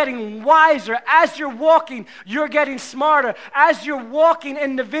 you're getting wiser. As you're walking, you're getting smarter. As you're walking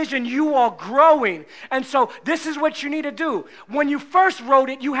in the vision, you are growing. And so this is what you need to do. When you first wrote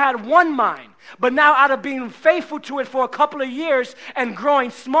it, you had one mind. But now out of being faithful to it for a couple of years and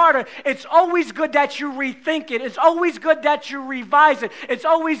growing smarter, it's always good that you rethink it. It's always good that you revise it. It's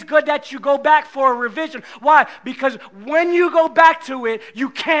always good that you go back for a revision. Why? Because when you go back to it,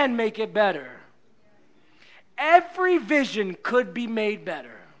 you can make it better. Every vision could be made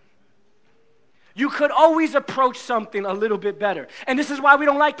better. You could always approach something a little bit better. And this is why we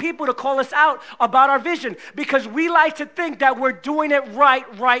don't like people to call us out about our vision, because we like to think that we're doing it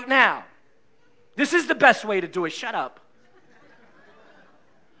right now. This is the best way to do it. Shut up.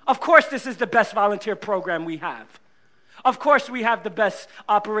 Of course, this is the best volunteer program we have. Of course we have the best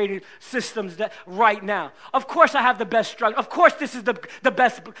operating systems right now. Of course I have the best structure. Of course this is the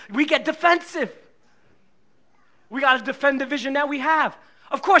best. We get defensive. We got to defend the vision that we have.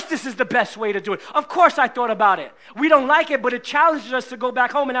 Of course this is the best way to do it. Of course I thought about it. We don't like it, but it challenges us to go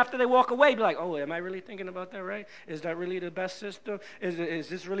back home, and after they walk away, be like, oh, am I really thinking about that right? Is that really the best system? Is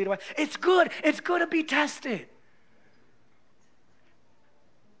this really the way? It's good. It's good to be tested.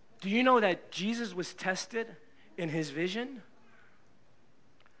 Do you know that Jesus was tested in his vision?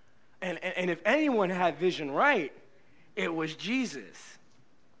 And if anyone had vision right, it was Jesus.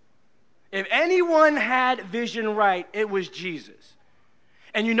 If anyone had vision right, it was Jesus.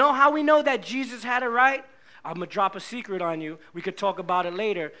 And you know how we know that Jesus had it right? I'm going to drop a secret on you. We could talk about it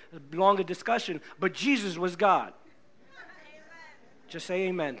later, a longer discussion. But Jesus was God. Amen. Just say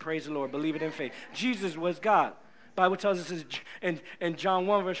amen. Praise the Lord. Believe it in faith. Jesus was God. The Bible tells us in John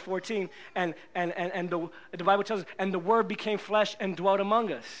 1, verse 14, and the Bible tells us, and the Word became flesh and dwelt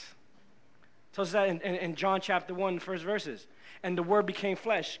among us. It tells us that in John chapter 1, the first verses. And the Word became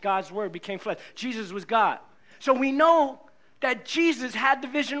flesh. God's Word became flesh. Jesus was God. So we know that Jesus had the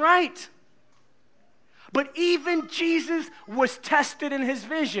vision right. But even Jesus was tested in his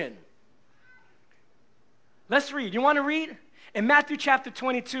vision. Let's read. You want to read? In Matthew chapter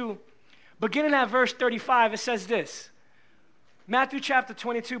 22, beginning at verse 35, it says this. Matthew chapter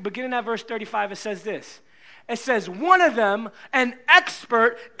 22, beginning at verse 35, it says this. It says, one of them, an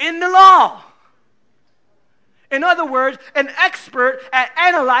expert in the law. In other words, an expert at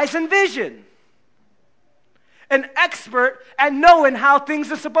analyzing vision. An expert at knowing how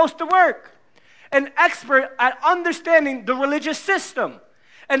things are supposed to work. An expert at understanding the religious system.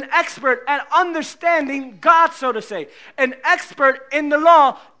 An expert at understanding God, so to say. An expert in the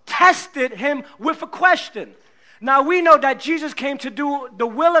law tested him with a question. Now we know that Jesus came to do the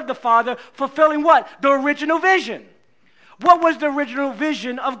will of the Father, fulfilling what? The original vision. What was the original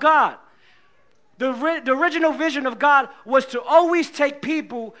vision of God? The original vision of God was to always take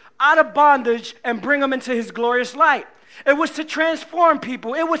people out of bondage and bring them into his glorious light. It was to transform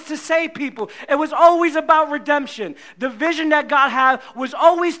people. It was to save people. It was always about redemption. The vision that God had was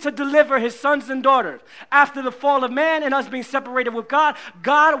always to deliver his sons and daughters. After the fall of man and us being separated with God,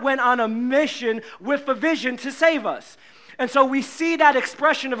 God went on a mission with a vision to save us. And so we see that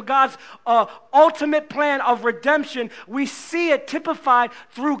expression of God's ultimate plan of redemption. We see it typified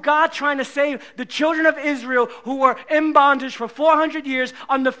through God trying to save the children of Israel who were in bondage for 400 years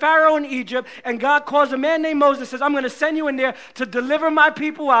under Pharaoh in Egypt. And God calls a man named Moses, says, I'm going to send you in there to deliver my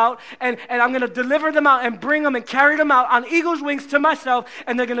people out. And I'm going to deliver them out and bring them and carry them out on eagle's wings to myself.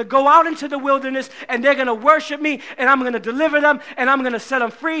 And they're going to go out into the wilderness and they're going to worship me. And I'm going to deliver them and I'm going to set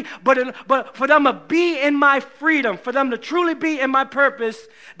them free. But for them to be in my freedom, for them to truly be in my purpose,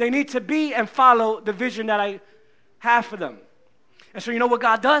 they need to be and follow the vision that I have for them. And so you know what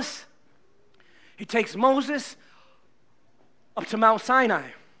God does? He takes Moses up to Mount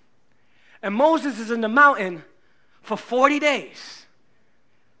Sinai. And Moses is in the mountain for 40 days.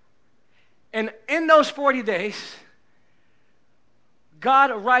 And in those 40 days,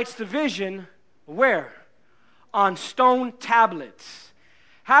 God writes the vision where? On stone tablets.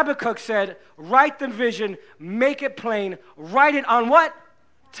 Habakkuk said, write the vision, make it plain, write it on what?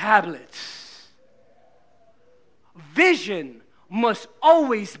 Tablets. Vision must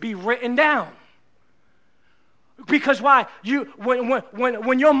always be written down. Because why?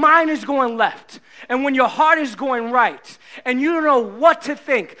 When your mind is going left and when your heart is going right and you don't know what to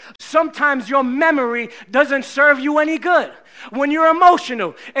think, sometimes your memory doesn't serve you any good. When you're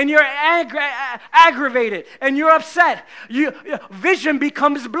emotional and you're aggravated and you're upset, vision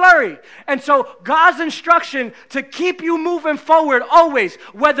becomes blurry. And so God's instruction to keep you moving forward always,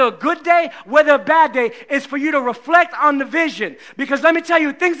 whether a good day, whether a bad day, is for you to reflect on the vision. Because let me tell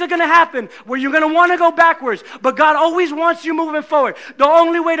you, things are going to happen where you're going to want to go backwards, but God always wants you moving forward. The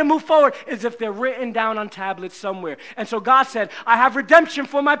only way to move forward is if they're written down on tablets somewhere. And so God said, I have redemption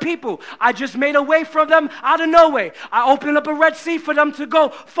for my people. I just made a way for them out of no way. I opened up a Red Sea for them to go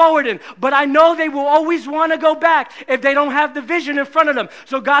forward in. But I know they will always want to go back if they don't have the vision in front of them.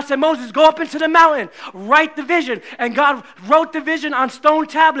 So God said, Moses, go up into the mountain, write the vision. And God wrote the vision on stone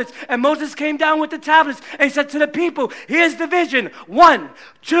tablets. And Moses came down with the tablets and he said to the people, here's the vision. 1,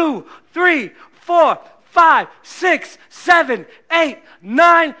 2, 3, 4, 5, 6, 7, 8,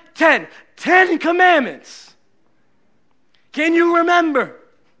 9, 10. 10 commandments. Can you remember?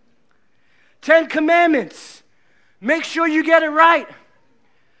 10 commandments. Make sure you get it right.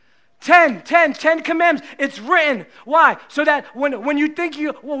 10 commandments. It's written. Why? So that when you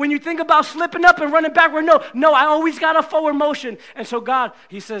think about slipping up and running backward, no, I always got a forward motion. And so God,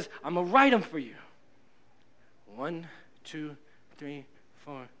 he says, I'm going to write them for you. 1, 2, 3,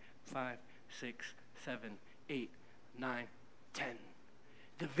 4, 5, 6, 7, 8, 9, 10.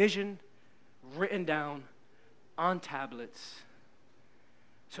 The vision written down on tablets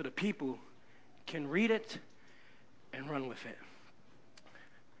so the people can read it and run with it.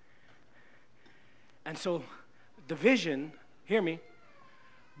 And so the vision, hear me,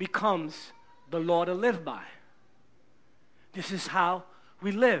 becomes the law to live by. This is how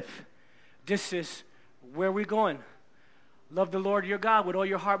we live. This is where we're going. Love the Lord your God with all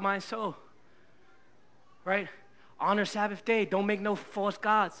your heart, mind, soul. Right? Honor Sabbath day. Don't make no false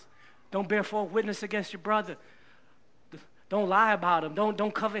gods. Don't bear false witness against your brother. Don't lie about him.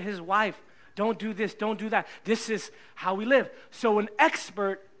 Don't covet his wife. Don't do this. Don't do that. This is how we live. So an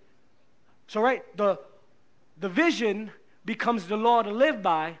expert, the vision becomes the law to live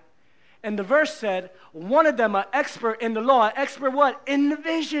by. And the verse said, one of them, an expert in the law, an expert what? In the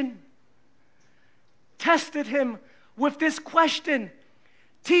vision. Tested him with this question.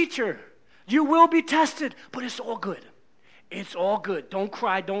 Teacher, you will be tested, but it's all good. It's all good. Don't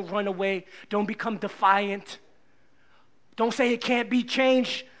cry. Don't run away. Don't become defiant. Don't say it can't be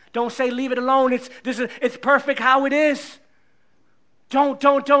changed. Don't say leave it alone. It's perfect how it is. Don't.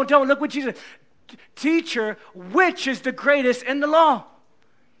 Look what Jesus. Teacher, which is the greatest in the law?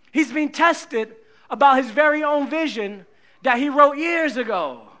 He's being tested about his very own vision that he wrote years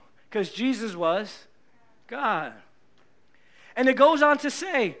ago, because Jesus was God. And it goes on to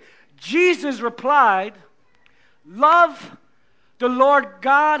say, Jesus replied, love the Lord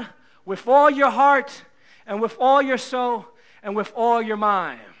God with all your heart and with all your soul and with all your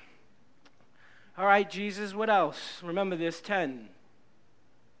mind. All right, Jesus, what else? Remember this, 10.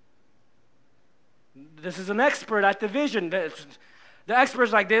 This is an expert at the vision. The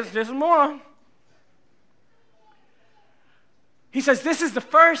expert's like, there's more. He says, this is the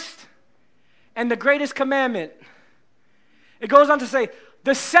first and the greatest commandment. It goes on to say,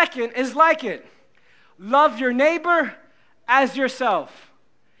 the second is like it. Love your neighbor as yourself.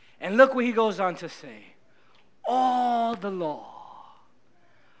 And look what he goes on to say. All the law,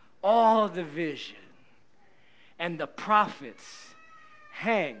 all the vision, and the prophets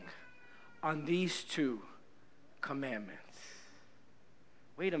hang on these two commandments.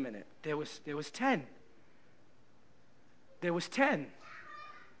 Wait a minute. There was 10. There was 10.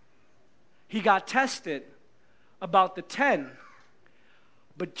 He got tested about the 10.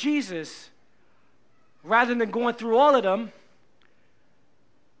 But Jesus, rather than going through all of them,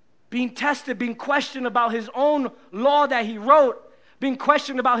 being tested, being questioned about his own law that he wrote, being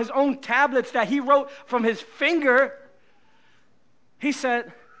questioned about his own tablets that he wrote from his finger, he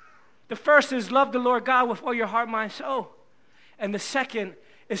said, the first is love the Lord God with all your heart, mind, soul. And the second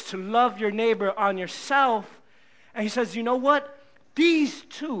is to love your neighbor on yourself. And he says, you know what? These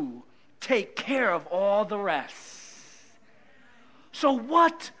two take care of all the rest. So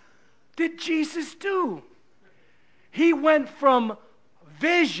what did Jesus do? He went from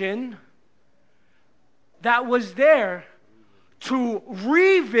vision that was there to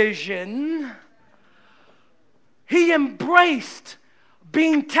revision. He embraced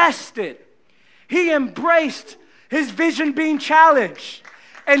being tested. He embraced his vision being challenged.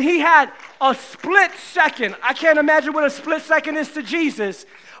 And he had a split second. I can't imagine what a split second is to Jesus.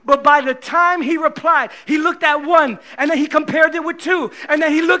 But by the time he replied, he looked at 1, and then he compared it with 2, and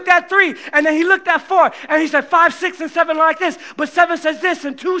then he looked at 3, and then he looked at 4, and he said 5, 6, and 7 like this, but 7 says this,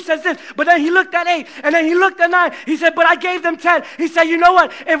 and 2 says this, but then he looked at 8, and then he looked at 9, he said, but I gave them 10. He said, you know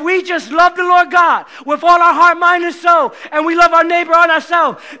what, if we just love the Lord God with all our heart, mind, and soul, and we love our neighbor on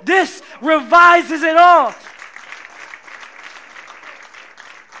ourselves, this revises it all.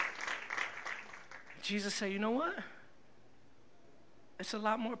 Jesus said, you know what? It's a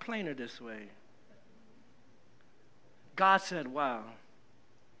lot more plainer this way. God said, wow.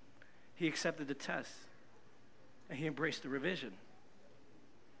 He accepted the test, and he embraced the revision.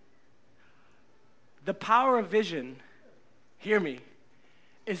 The power of vision, hear me,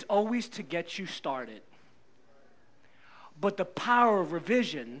 is always to get you started. But the power of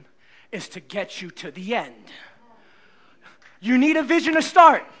revision is to get you to the end. You need a vision to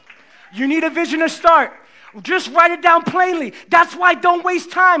start. You need a vision to start. Just write it down plainly. That's why don't waste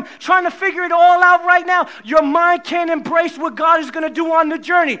time trying to figure it all out right now. Your mind can't embrace what God is going to do on the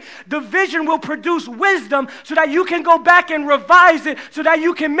journey. The vision will produce wisdom so that you can go back and revise it so that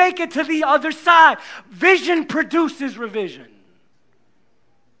you can make it to the other side. Vision produces revision.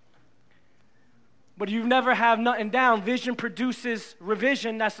 But you never have nothing down. Vision produces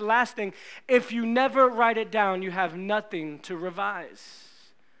revision. That's the last thing. If you never write it down, you have nothing to revise.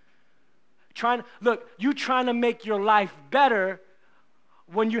 You trying to make your life better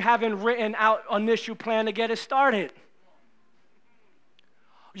when you haven't written out an initial plan to get it started.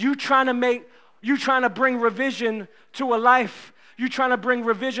 You trying to bring revision to a life. You trying to bring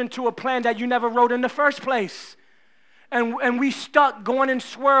revision to a plan that you never wrote in the first place. And we stuck going in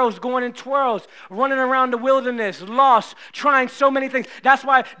swirls, going in twirls, running around the wilderness, lost, trying so many things. That's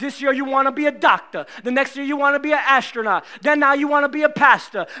why this year you want to be a doctor. The next year you want to be an astronaut. Then now you want to be a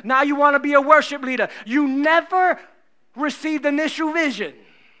pastor. Now you want to be a worship leader. You never received initial vision.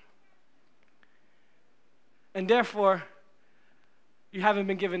 And therefore, you haven't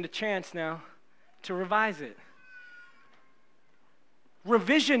been given the chance now to revise it.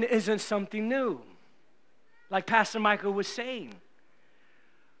 Revision isn't something new. Like Pastor Michael was saying.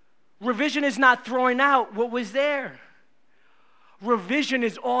 Revision is not throwing out what was there. Revision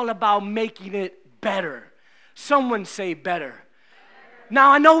is all about making it better. Someone say better.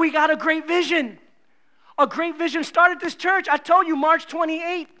 Now I know we got a great vision. A great vision started this church. I told you March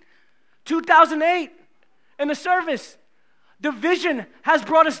 28, 2008 in the service. The vision has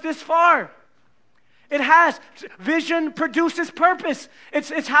brought us this far. It has. Vision produces purpose.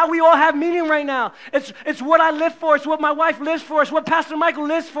 It's how we all have meaning right now. It's what I live for. It's what my wife lives for. It's what Pastor Michael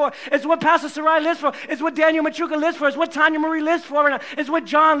lives for. It's what Pastor Sarai lives for. It's what Daniel Machuca lives for. It's what Tanya Marie lives for. It's what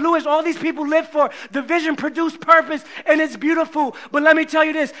John Lewis, all these people live for. The vision produced purpose, and it's beautiful. But let me tell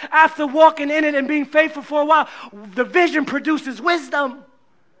you this. After walking in it and being faithful for a while, the vision produces wisdom.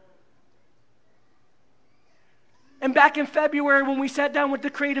 And back in February when we sat down with the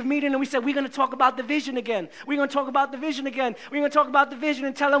creative meeting and we said, we're going to talk about the vision again. We're going to talk about the vision again. We're going to talk about the vision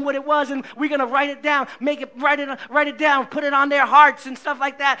and tell them what it was, and we're going to write it down, write it down, put it on their hearts and stuff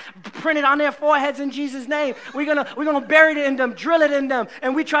like that, print it on their foreheads in Jesus' name. We're going to bury it in them, drill it in them.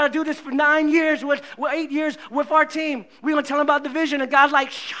 And we try to do this for 9 years, 8 years with our team. We're going to tell them about the vision, and God's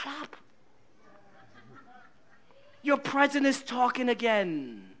like, shut up. Your president is talking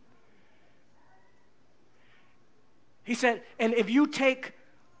again. He said, and if you take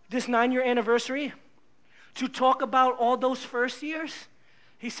this 9-year anniversary to talk about all those first years,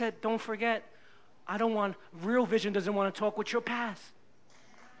 he said, don't forget, real vision doesn't want to talk with your past.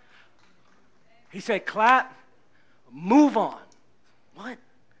 He said, clap, move on. What?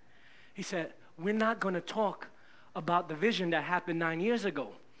 He said, we're not going to talk about the vision that happened 9 years ago.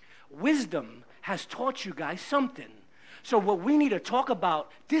 Wisdom has taught you guys something. So what we need to talk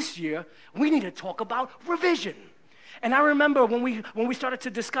about this year, we need to talk about revision. And I remember when we started to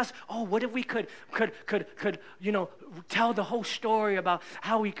discuss, what if we could tell the whole story about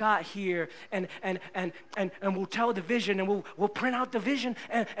how we got here, and we'll tell the vision, and we'll print out the vision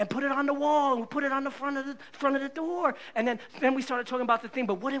and put it on the wall, and we'll put it on the front of the door. And then we started talking about the thing,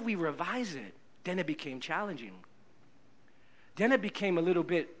 but what if we revise it? Then it became challenging. Then it became a little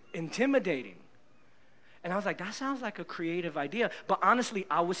bit intimidating. And I was like, that sounds like a creative idea. But honestly,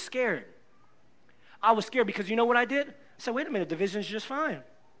 I was scared. I was scared because you know what I did? I said, wait a minute, the vision's just fine.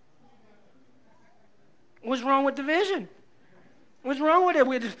 What's wrong with the vision? What's wrong with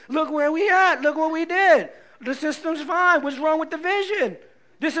it? Look where we at. Look what we did. The system's fine. What's wrong with the vision?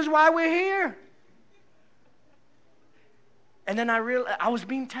 This is why we're here. And then I realized I was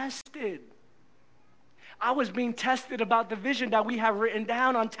being tested. I was being tested about the vision that we have written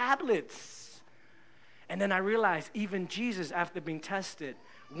down on tablets. And then I realized even Jesus, after being tested,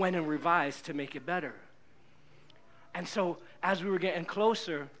 went and revised to make it better. And so as we were getting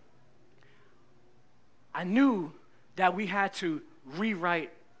closer, I knew that we had to rewrite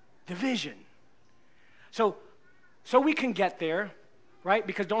the vision. So we can get there, right?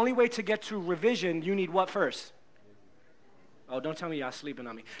 Because the only way to get to revision, you need what first? Oh, don't tell me y'all sleeping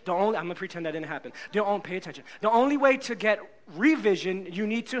on me. I'm going to pretend that didn't happen. Pay attention. The only way to get revision, you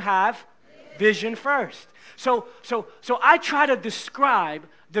need to have vision first. So I try to describe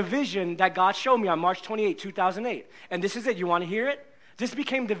the vision that God showed me on March 28, 2008. And this is it. You want to hear it? This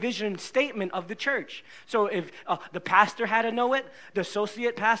became the vision statement of the church. So if the pastor had to know it, the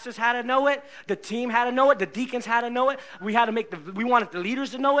associate pastors had to know it, the team had to know it, the deacons had to know it. We wanted the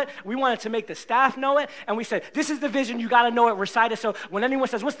leaders to know it. We wanted to make the staff know it. And we said, this is the vision. You got to know it. Recite it. So when anyone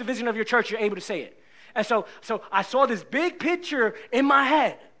says, what's the vision of your church? You're able to say it. And so I saw this big picture in my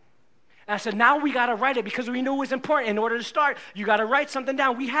head. And I said, now we got to write it because we knew it was important. In order to start, you got to write something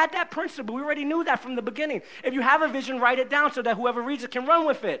down. We had that principle. We already knew that from the beginning. If you have a vision, write it down so that whoever reads it can run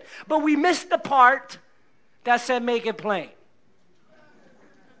with it. But we missed the part that said make it plain.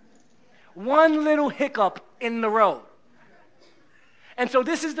 One little hiccup in the road. And so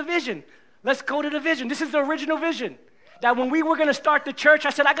this is the vision. Let's go to the vision. This is the original vision. That when we were going to start the church,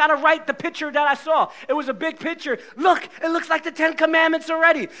 I said, I got to write the picture that I saw. It was a big picture. Look, it looks like the 10 Commandments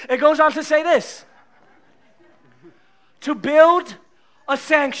already. It goes on to say this. To build a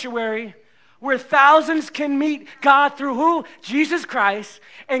sanctuary where thousands can meet God through who? Jesus Christ,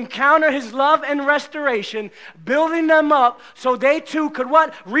 encounter his love and restoration, building them up so they too could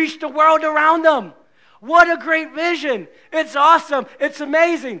what? Reach the world around them. What a great vision. It's awesome. It's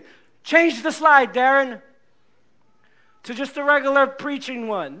amazing. Change the slide, Darren, to just the regular preaching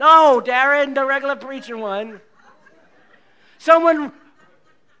one. No, Darren, the regular preaching one. Someone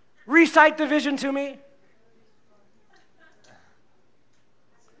recite the vision to me.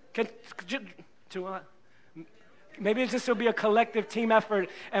 Maybe this will be a collective team effort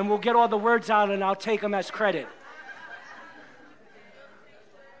and we'll get all the words out and I'll take them as credit.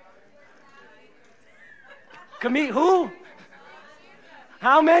 Commit who?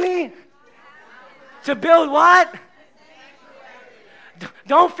 How many? To build what?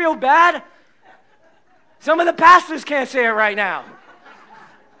 Don't feel bad. Some of the pastors can't say it right now.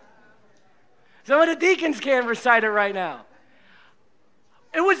 Some of the deacons can't recite it right now.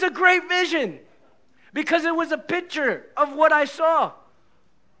 It was a great vision because it was a picture of what I saw.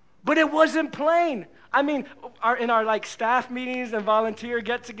 But it wasn't plain. I mean, in our like staff meetings and volunteer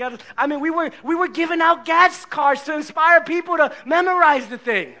get-togethers, I mean, we were giving out gas cards to inspire people to memorize the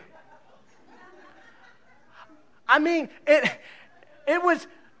thing. I mean, it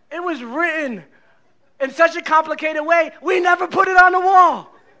was written in such a complicated way, we never put it on the wall.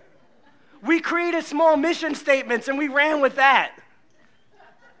 We created small mission statements and we ran with that.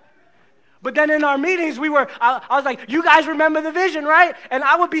 But then in our meetings, I was like, you guys remember the vision, right? And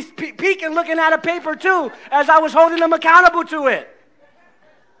I would be peeking, looking at a paper too, as I was holding them accountable to it.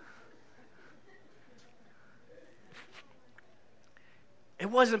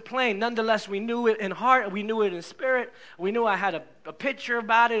 It wasn't plain. Nonetheless, we knew it in heart. We knew it in spirit. We knew I had a picture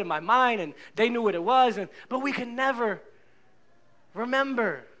about it in my mind, and they knew what it was. But we could never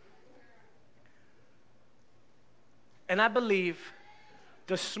remember. And I believe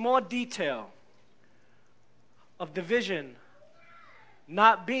the small detail of the vision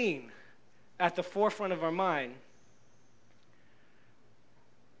not being at the forefront of our mind,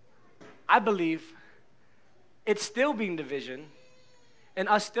 I believe it's still being the vision and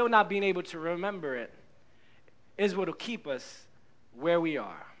us still not being able to remember it is what will keep us where we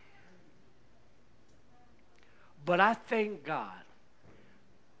are. But I thank God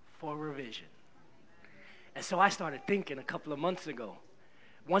for revision. And so I started thinking a couple of months ago,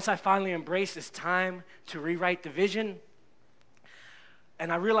 once I finally embraced this time to rewrite the vision,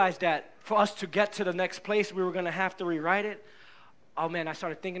 and I realized that for us to get to the next place, we were going to have to rewrite it. Oh, man, I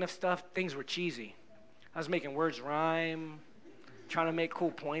started thinking of stuff. Things were cheesy. I was making words rhyme, trying to make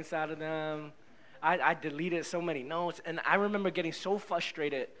cool points out of them. I deleted so many notes, and I remember getting so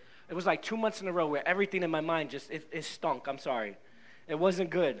frustrated. It was like 2 months in a row where everything in my mind just, it stunk. I'm sorry. It wasn't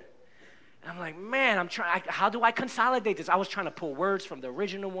good. And I'm like, man, how do I consolidate this? I was trying to pull words from the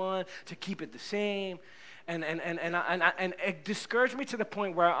original one to keep it the same. And it discouraged me to the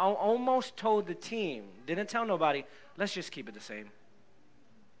point where I almost told the team, didn't tell nobody, let's just keep it the same.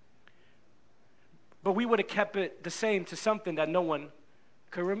 But we would have kept it the same to something that no one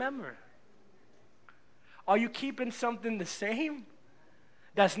could remember. Are you keeping something the same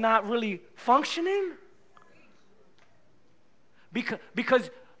that's not really functioning? Because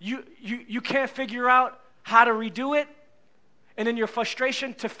you can't figure out how to redo it, and in your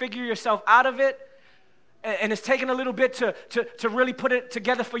frustration to figure yourself out of it, and it's taking a little bit to really put it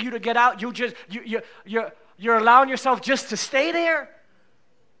together for you to get out. You're allowing yourself just to stay there.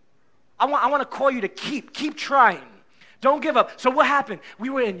 I want to call you to keep trying. Don't give up. So what happened? We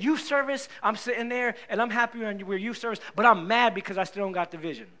were in youth service. I'm sitting there, and I'm happy we're youth service, but I'm mad because I still don't got the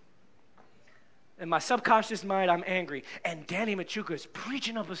vision. In my subconscious mind, I'm angry. And Danny Machuca is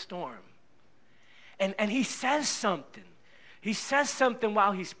preaching up a storm. And he says something. He says something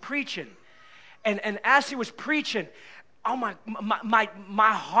while he's preaching. And as he was preaching, oh my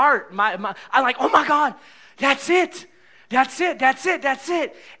heart, I'm like, oh my God, that's it. That's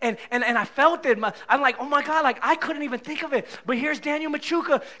it. And I felt it. I'm like, oh my God, like I couldn't even think of it. But here's Daniel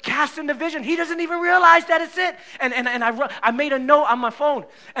Machuca casting the vision. He doesn't even realize that it's it. And I made a note on my phone.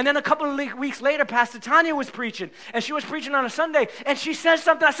 And then a couple of weeks later, Pastor Tanya was preaching. And she was preaching on a Sunday. And she says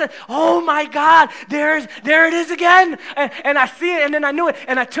something. I said, oh my God, there it is again. And I see it. And then I knew it.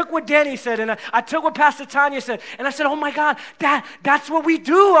 And I took what Danny said. And I took what Pastor Tanya said. And I said, oh my God, that's what we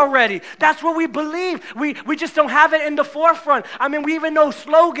do already. That's what we believe. We just don't have it in the forefront. I mean, we even know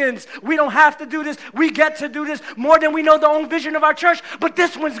slogans. We don't have to do this. We get to do this more than we know the own vision of our church. But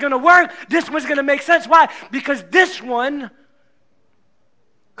this one's going to work. This one's going to make sense. Why? Because this one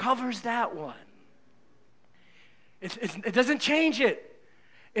covers that one. It doesn't change it.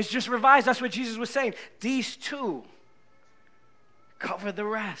 It's just revised. That's what Jesus was saying. These two cover the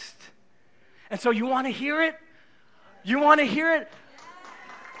rest. And so you want to hear it? You want to hear it?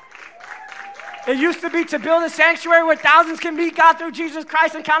 It used to be to build a sanctuary where thousands can meet God through Jesus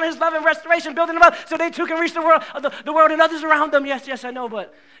Christ and count His love and restoration, building them up so they too can reach the world and others around them. Yes, yes, I know,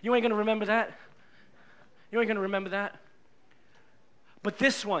 but you ain't going to remember that. You ain't going to remember that. But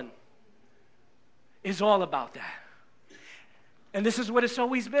this one is all about that. And this is what it's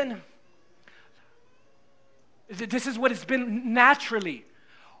always been. This is what it's been naturally,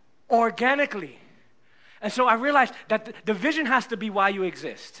 organically. And so I realized that the vision has to be why you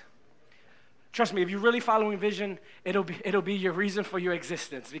exist. Trust me, if you're really following vision, it'll be your reason for your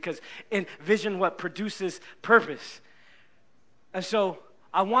existence, because in vision, what produces purpose. And so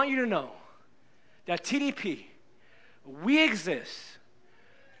I want you to know that TDP, we exist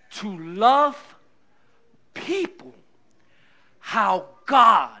to love people how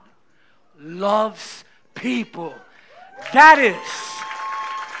God loves people. That is.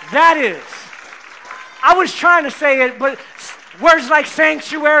 I was trying to say it, but words like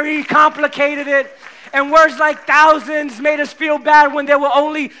sanctuary complicated it, and words like thousands made us feel bad when there were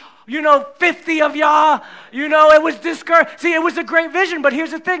only, 50 of y'all. It was discouraged. See, it was a great vision, but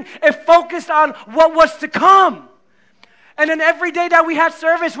here's the thing. It focused on what was to come. And then every day that we had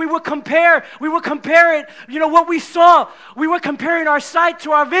service, we would compare it, what we saw. We were comparing our sight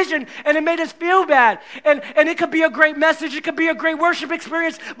to our vision, and it made us feel bad. And it could be a great message, it could be a great worship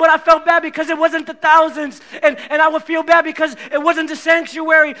experience, but I felt bad because it wasn't the thousands. And I would feel bad because it wasn't the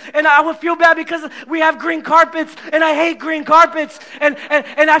sanctuary. And I would feel bad because we have green carpets, and I hate green carpets. And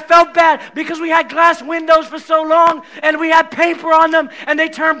I felt bad because we had glass windows for so long, and we had paper on them, and they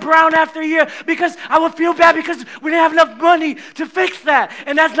turned brown after a year, because I would feel bad because we didn't have enough money to fix that.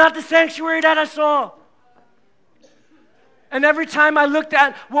 And that's not the sanctuary that I saw. And every time I looked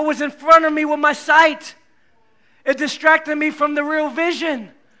at what was in front of me with my sight, it distracted me from the real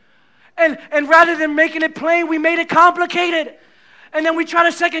vision. And rather than making it plain, we made it complicated. And then we try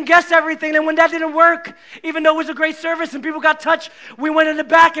to second guess everything. And when that didn't work, even though it was a great service and people got touched, we went in the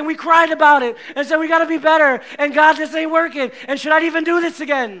back and we cried about it and said, we got to be better. And God, this ain't working. And should I even do this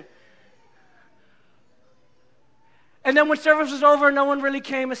again? And then when service was over, no one really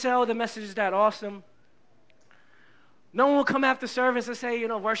came and said, oh, the message is that awesome. No one will come after service and say,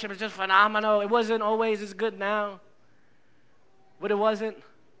 worship is just phenomenal. It wasn't always as good now. But it wasn't.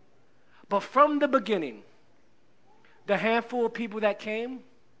 But from the beginning, the handful of people that came,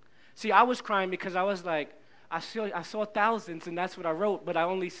 see, I was crying because I was like, I saw thousands, and that's what I wrote, but I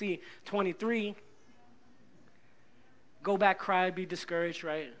only see 23. Go back, cry, be discouraged,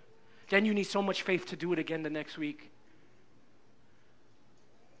 right? Then you need so much faith to do it again the next week.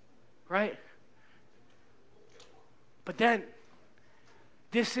 Right? But then,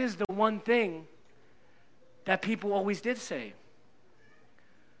 this is the one thing that people always did say.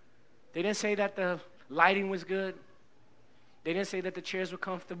 They didn't say that the lighting was good. They didn't say that the chairs were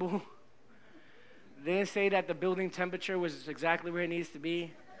comfortable. They didn't say that the building temperature was exactly where it needs to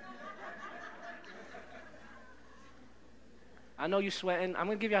be. I know you're sweating. I'm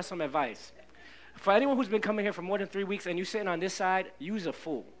going to give y'all some advice. For anyone who's been coming here for more than 3 weeks and you're sitting on this side, you's a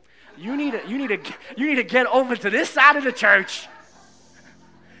fool. You need to get over to this side of the church.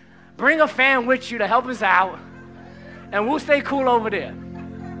 Bring a fan with you to help us out, and we'll stay cool over there.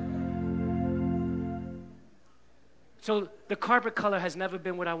 So the carpet color has never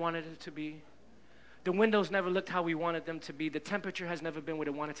been what I wanted it to be. The windows never looked how we wanted them to be. The temperature has never been what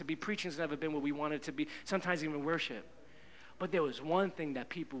it wanted to be. Preaching's never been what we wanted it to be. Sometimes even worship. But there was one thing that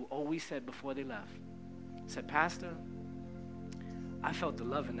people always said before they left. Said, Pastor, I felt the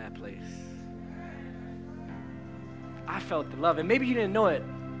love in that place. I felt the love. And maybe you didn't know it.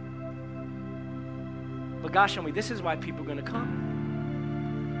 But God showed me this is why people are going to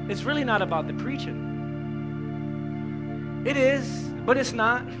come. It's really not about the preaching. It is, but it's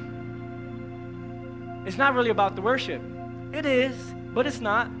not. It's not really about the worship. It is, but it's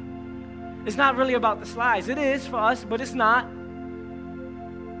not. It's not really about the slides. It is for us, but it's not.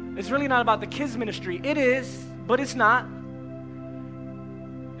 It's really not about the kids ministry. It is, but it's not.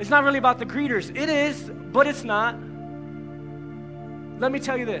 It's not really about the greeters. It is, but it's not. Let me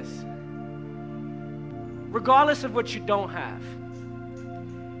tell you this. Regardless of what you don't have,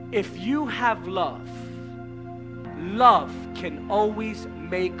 if you have love, love can always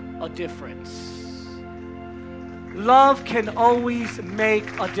make a difference. Love can always make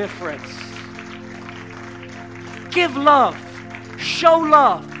a difference. Give love. Show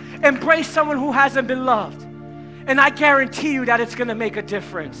love. Embrace someone who hasn't been loved. And I guarantee you that it's going to make a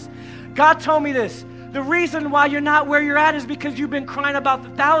difference. God told me this. The reason why you're not where you're at is because you've been crying about the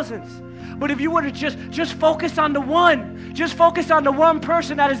thousands. But if you were to just focus on the one, just focus on the one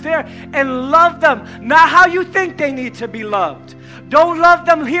person that is there and love them, not how you think they need to be loved. Don't love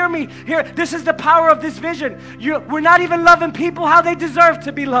them. Hear me. Here, this is the power of this vision. We're not even loving people how they deserve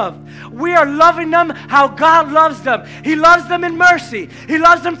to be loved. We are loving them how God loves them. He loves them in mercy. He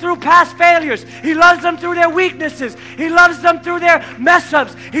loves them through past failures. He loves them through their weaknesses. He loves them through their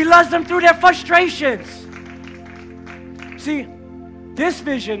mess-ups. He loves them through their frustrations. See, this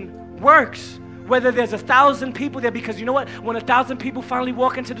vision works whether there's 1,000 people there, because you know what? When 1,000 people finally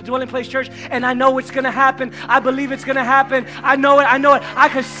walk into the Dwelling Place Church, and I know it's going to happen, I believe it's going to happen, I know it, I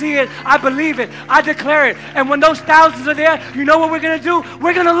can see it, I believe it, I declare it. And when those thousands are there, you know what we're going to do?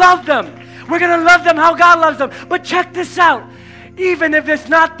 We're going to love them. We're going to love them how God loves them. But check this out. Even if it's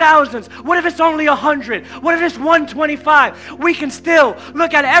not thousands, what if it's only 100? What if it's 125? We can still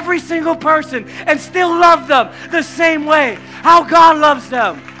look at every single person and still love them the same way, how God loves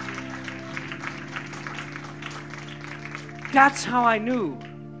them. That's how I knew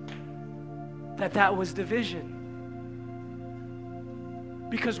that was the vision.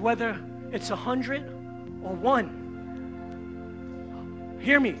 Because whether it's 100 or 1,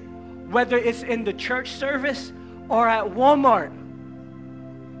 hear me, whether it's in the church service or at Walmart,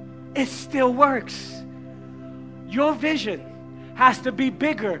 it still works. Your vision has to be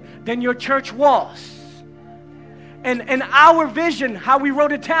bigger than your church walls. And our vision, how we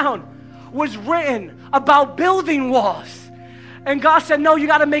wrote it down, was written about building walls. And God said, no, you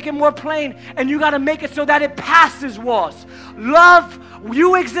got to make it more plain, and you got to make it so that it passes walls. Love,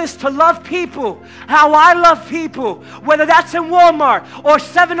 you exist to love people how I love people, whether that's in Walmart or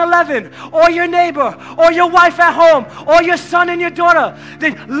 7-Eleven or your neighbor or your wife at home or your son and your daughter.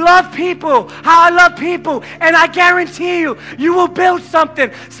 They love people how I love people, and I guarantee you, you will build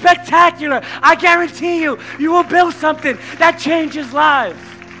something spectacular. I guarantee you, you will build something that changes lives.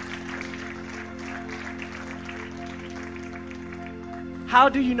 How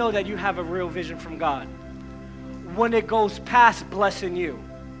do you know that you have a real vision from God? When it goes past blessing you.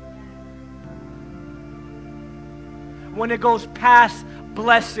 When it goes past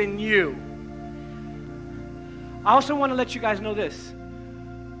blessing you. I also want to let you guys know this.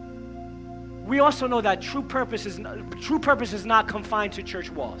 We also know that true purpose is not confined to church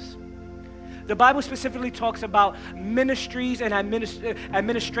walls. The Bible specifically talks about ministries and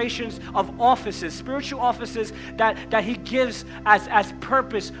administrations of offices, spiritual offices that he gives as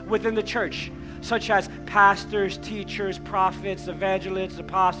purpose within the church, such as pastors, teachers, prophets, evangelists,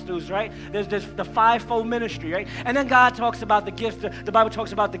 apostles, right? There's the fivefold ministry, right? And then God talks about the gifts, the Bible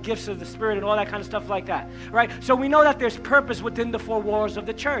talks about the gifts of the Spirit and all that kind of stuff like that, right? So we know that there's purpose within the four walls of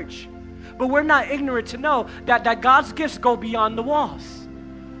the church. But we're not ignorant to know that God's gifts go beyond the walls.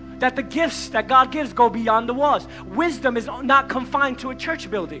 That the gifts that God gives go beyond the walls. Wisdom is not confined to a church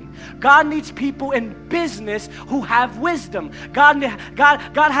building. God needs people in business who have wisdom. God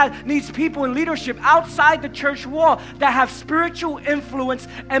needs people in leadership outside the church wall that have spiritual influence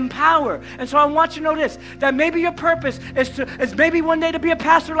and power. And so I want you to know this, that maybe your purpose is maybe one day to be a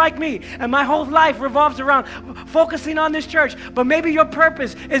pastor like me, and my whole life revolves around focusing on this church. But maybe your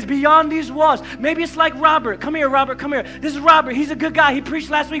purpose is beyond these walls. Maybe it's like Robert. Come here, Robert, come here. This is Robert. He's a good guy. He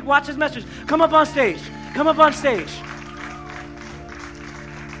preached last week. Watch his message. Come up on stage. Come up on stage.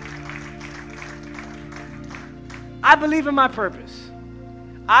 I believe in my purpose.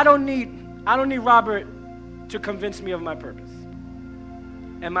 I don't need Robert to convince me of my purpose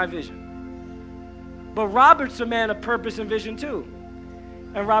and my vision. But Robert's a man of purpose and vision too.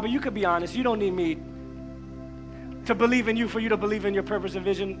 And Robert, you could be honest. You don't need me to believe in you for you to believe in your purpose and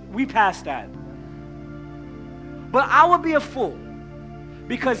vision. We passed that. But I would be a fool,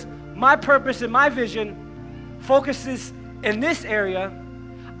 because my purpose and my vision focuses in this area.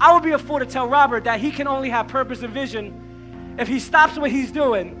 I would be a fool to tell Robert that he can only have purpose and vision if he stops what he's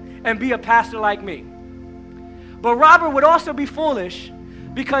doing and be a pastor like me. But Robert would also be foolish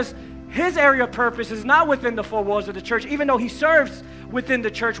because his area of purpose is not within the four walls of the church, even though he serves within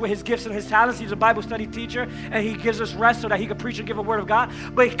the church with his gifts and his talents. He's a Bible study teacher, and he gives us rest so that he can preach and give a word of God.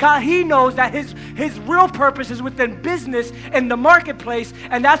 But he knows that his real purpose is within business and the marketplace,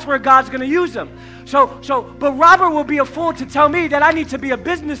 and that's where God's going to use him. But Robert will be a fool to tell me that I need to be a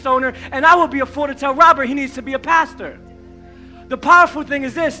business owner, and I will be a fool to tell Robert he needs to be a pastor. The powerful thing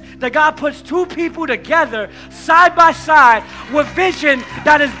is this, that God puts two people together side by side with vision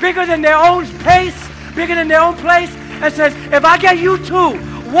that is bigger than their own pace, bigger than their own place, and says, if I get you two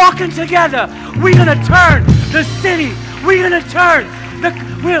walking together, we're going to turn the city. We're going to turn,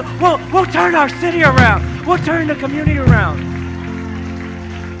 we'll turn our city around. We'll turn the community around.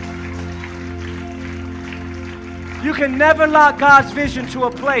 You can never lock God's vision to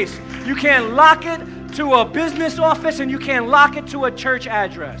a place. You can't lock it to a business office, and you can't lock it to a church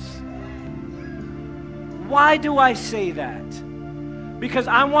address. Why do I say that? Because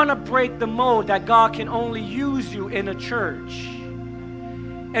I want to break the mold that God can only use you in a church.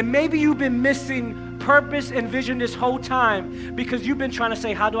 And maybe you've been missing purpose and vision this whole time because you've been trying to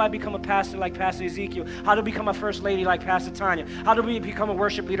say, how do I become a pastor like Pastor Ezekiel? How to become a first lady like Pastor Tanya? How do we become a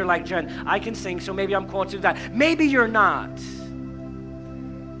worship leader like Jen? I can sing, so maybe I'm called to that. Maybe you're not.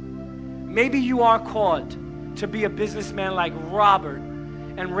 Maybe you are called to be a businessman like Robert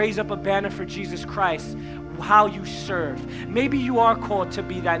and raise up a banner for Jesus Christ. How you serve. Maybe you are called to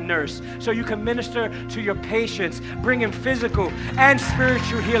be that nurse so you can minister to your patients, bringing physical and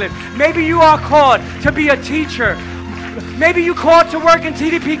spiritual healing. Maybe you are called to be a teacher. Maybe you called to work in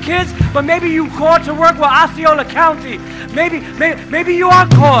TDP Kids, but maybe you called to work with Osceola County. Maybe you are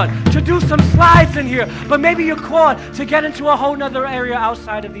called to do some slides in here, but maybe you're called to get into a whole nother area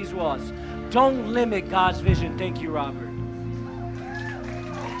outside of these walls. Don't limit God's vision. Thank you, Robert.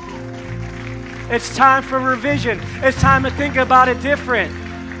 It's time for revision. It's time to think about it different.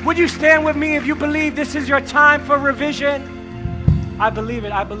 Would you stand with me if you believe this is your time for revision? I believe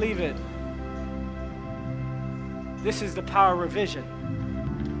it. I believe it. This is the power of revision.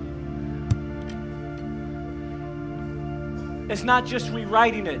 It's not just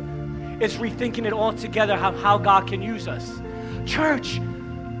rewriting it. It's rethinking it all together, how God can use us. Church,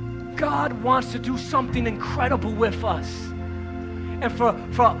 God wants to do something incredible with us. And for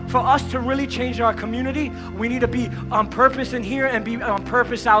us to really change our community, we need to be on purpose in here and be on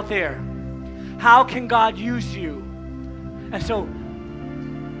purpose out there. How can God use you? And so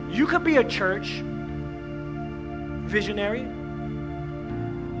you could be a church visionary,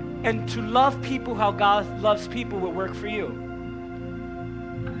 and to love people how God loves people will work for you.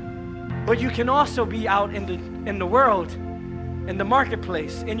 But you can also be out in the world, in the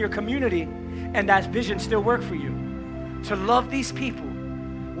marketplace, in your community, and that vision still work for you. To love these people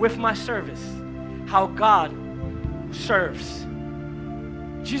with my service, how God serves.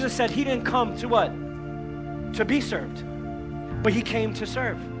 Jesus said he didn't come to what? To be served, but he came to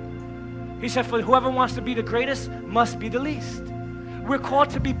serve. He said, for whoever wants to be the greatest must be the least. We're called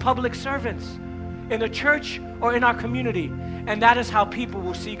to be public servants in the church or in our community, and that is how people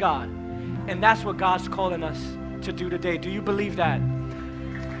will see God. And that's what God's calling us to do today. Do you believe that?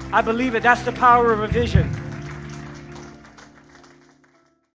 I believe it. That's the power of a vision.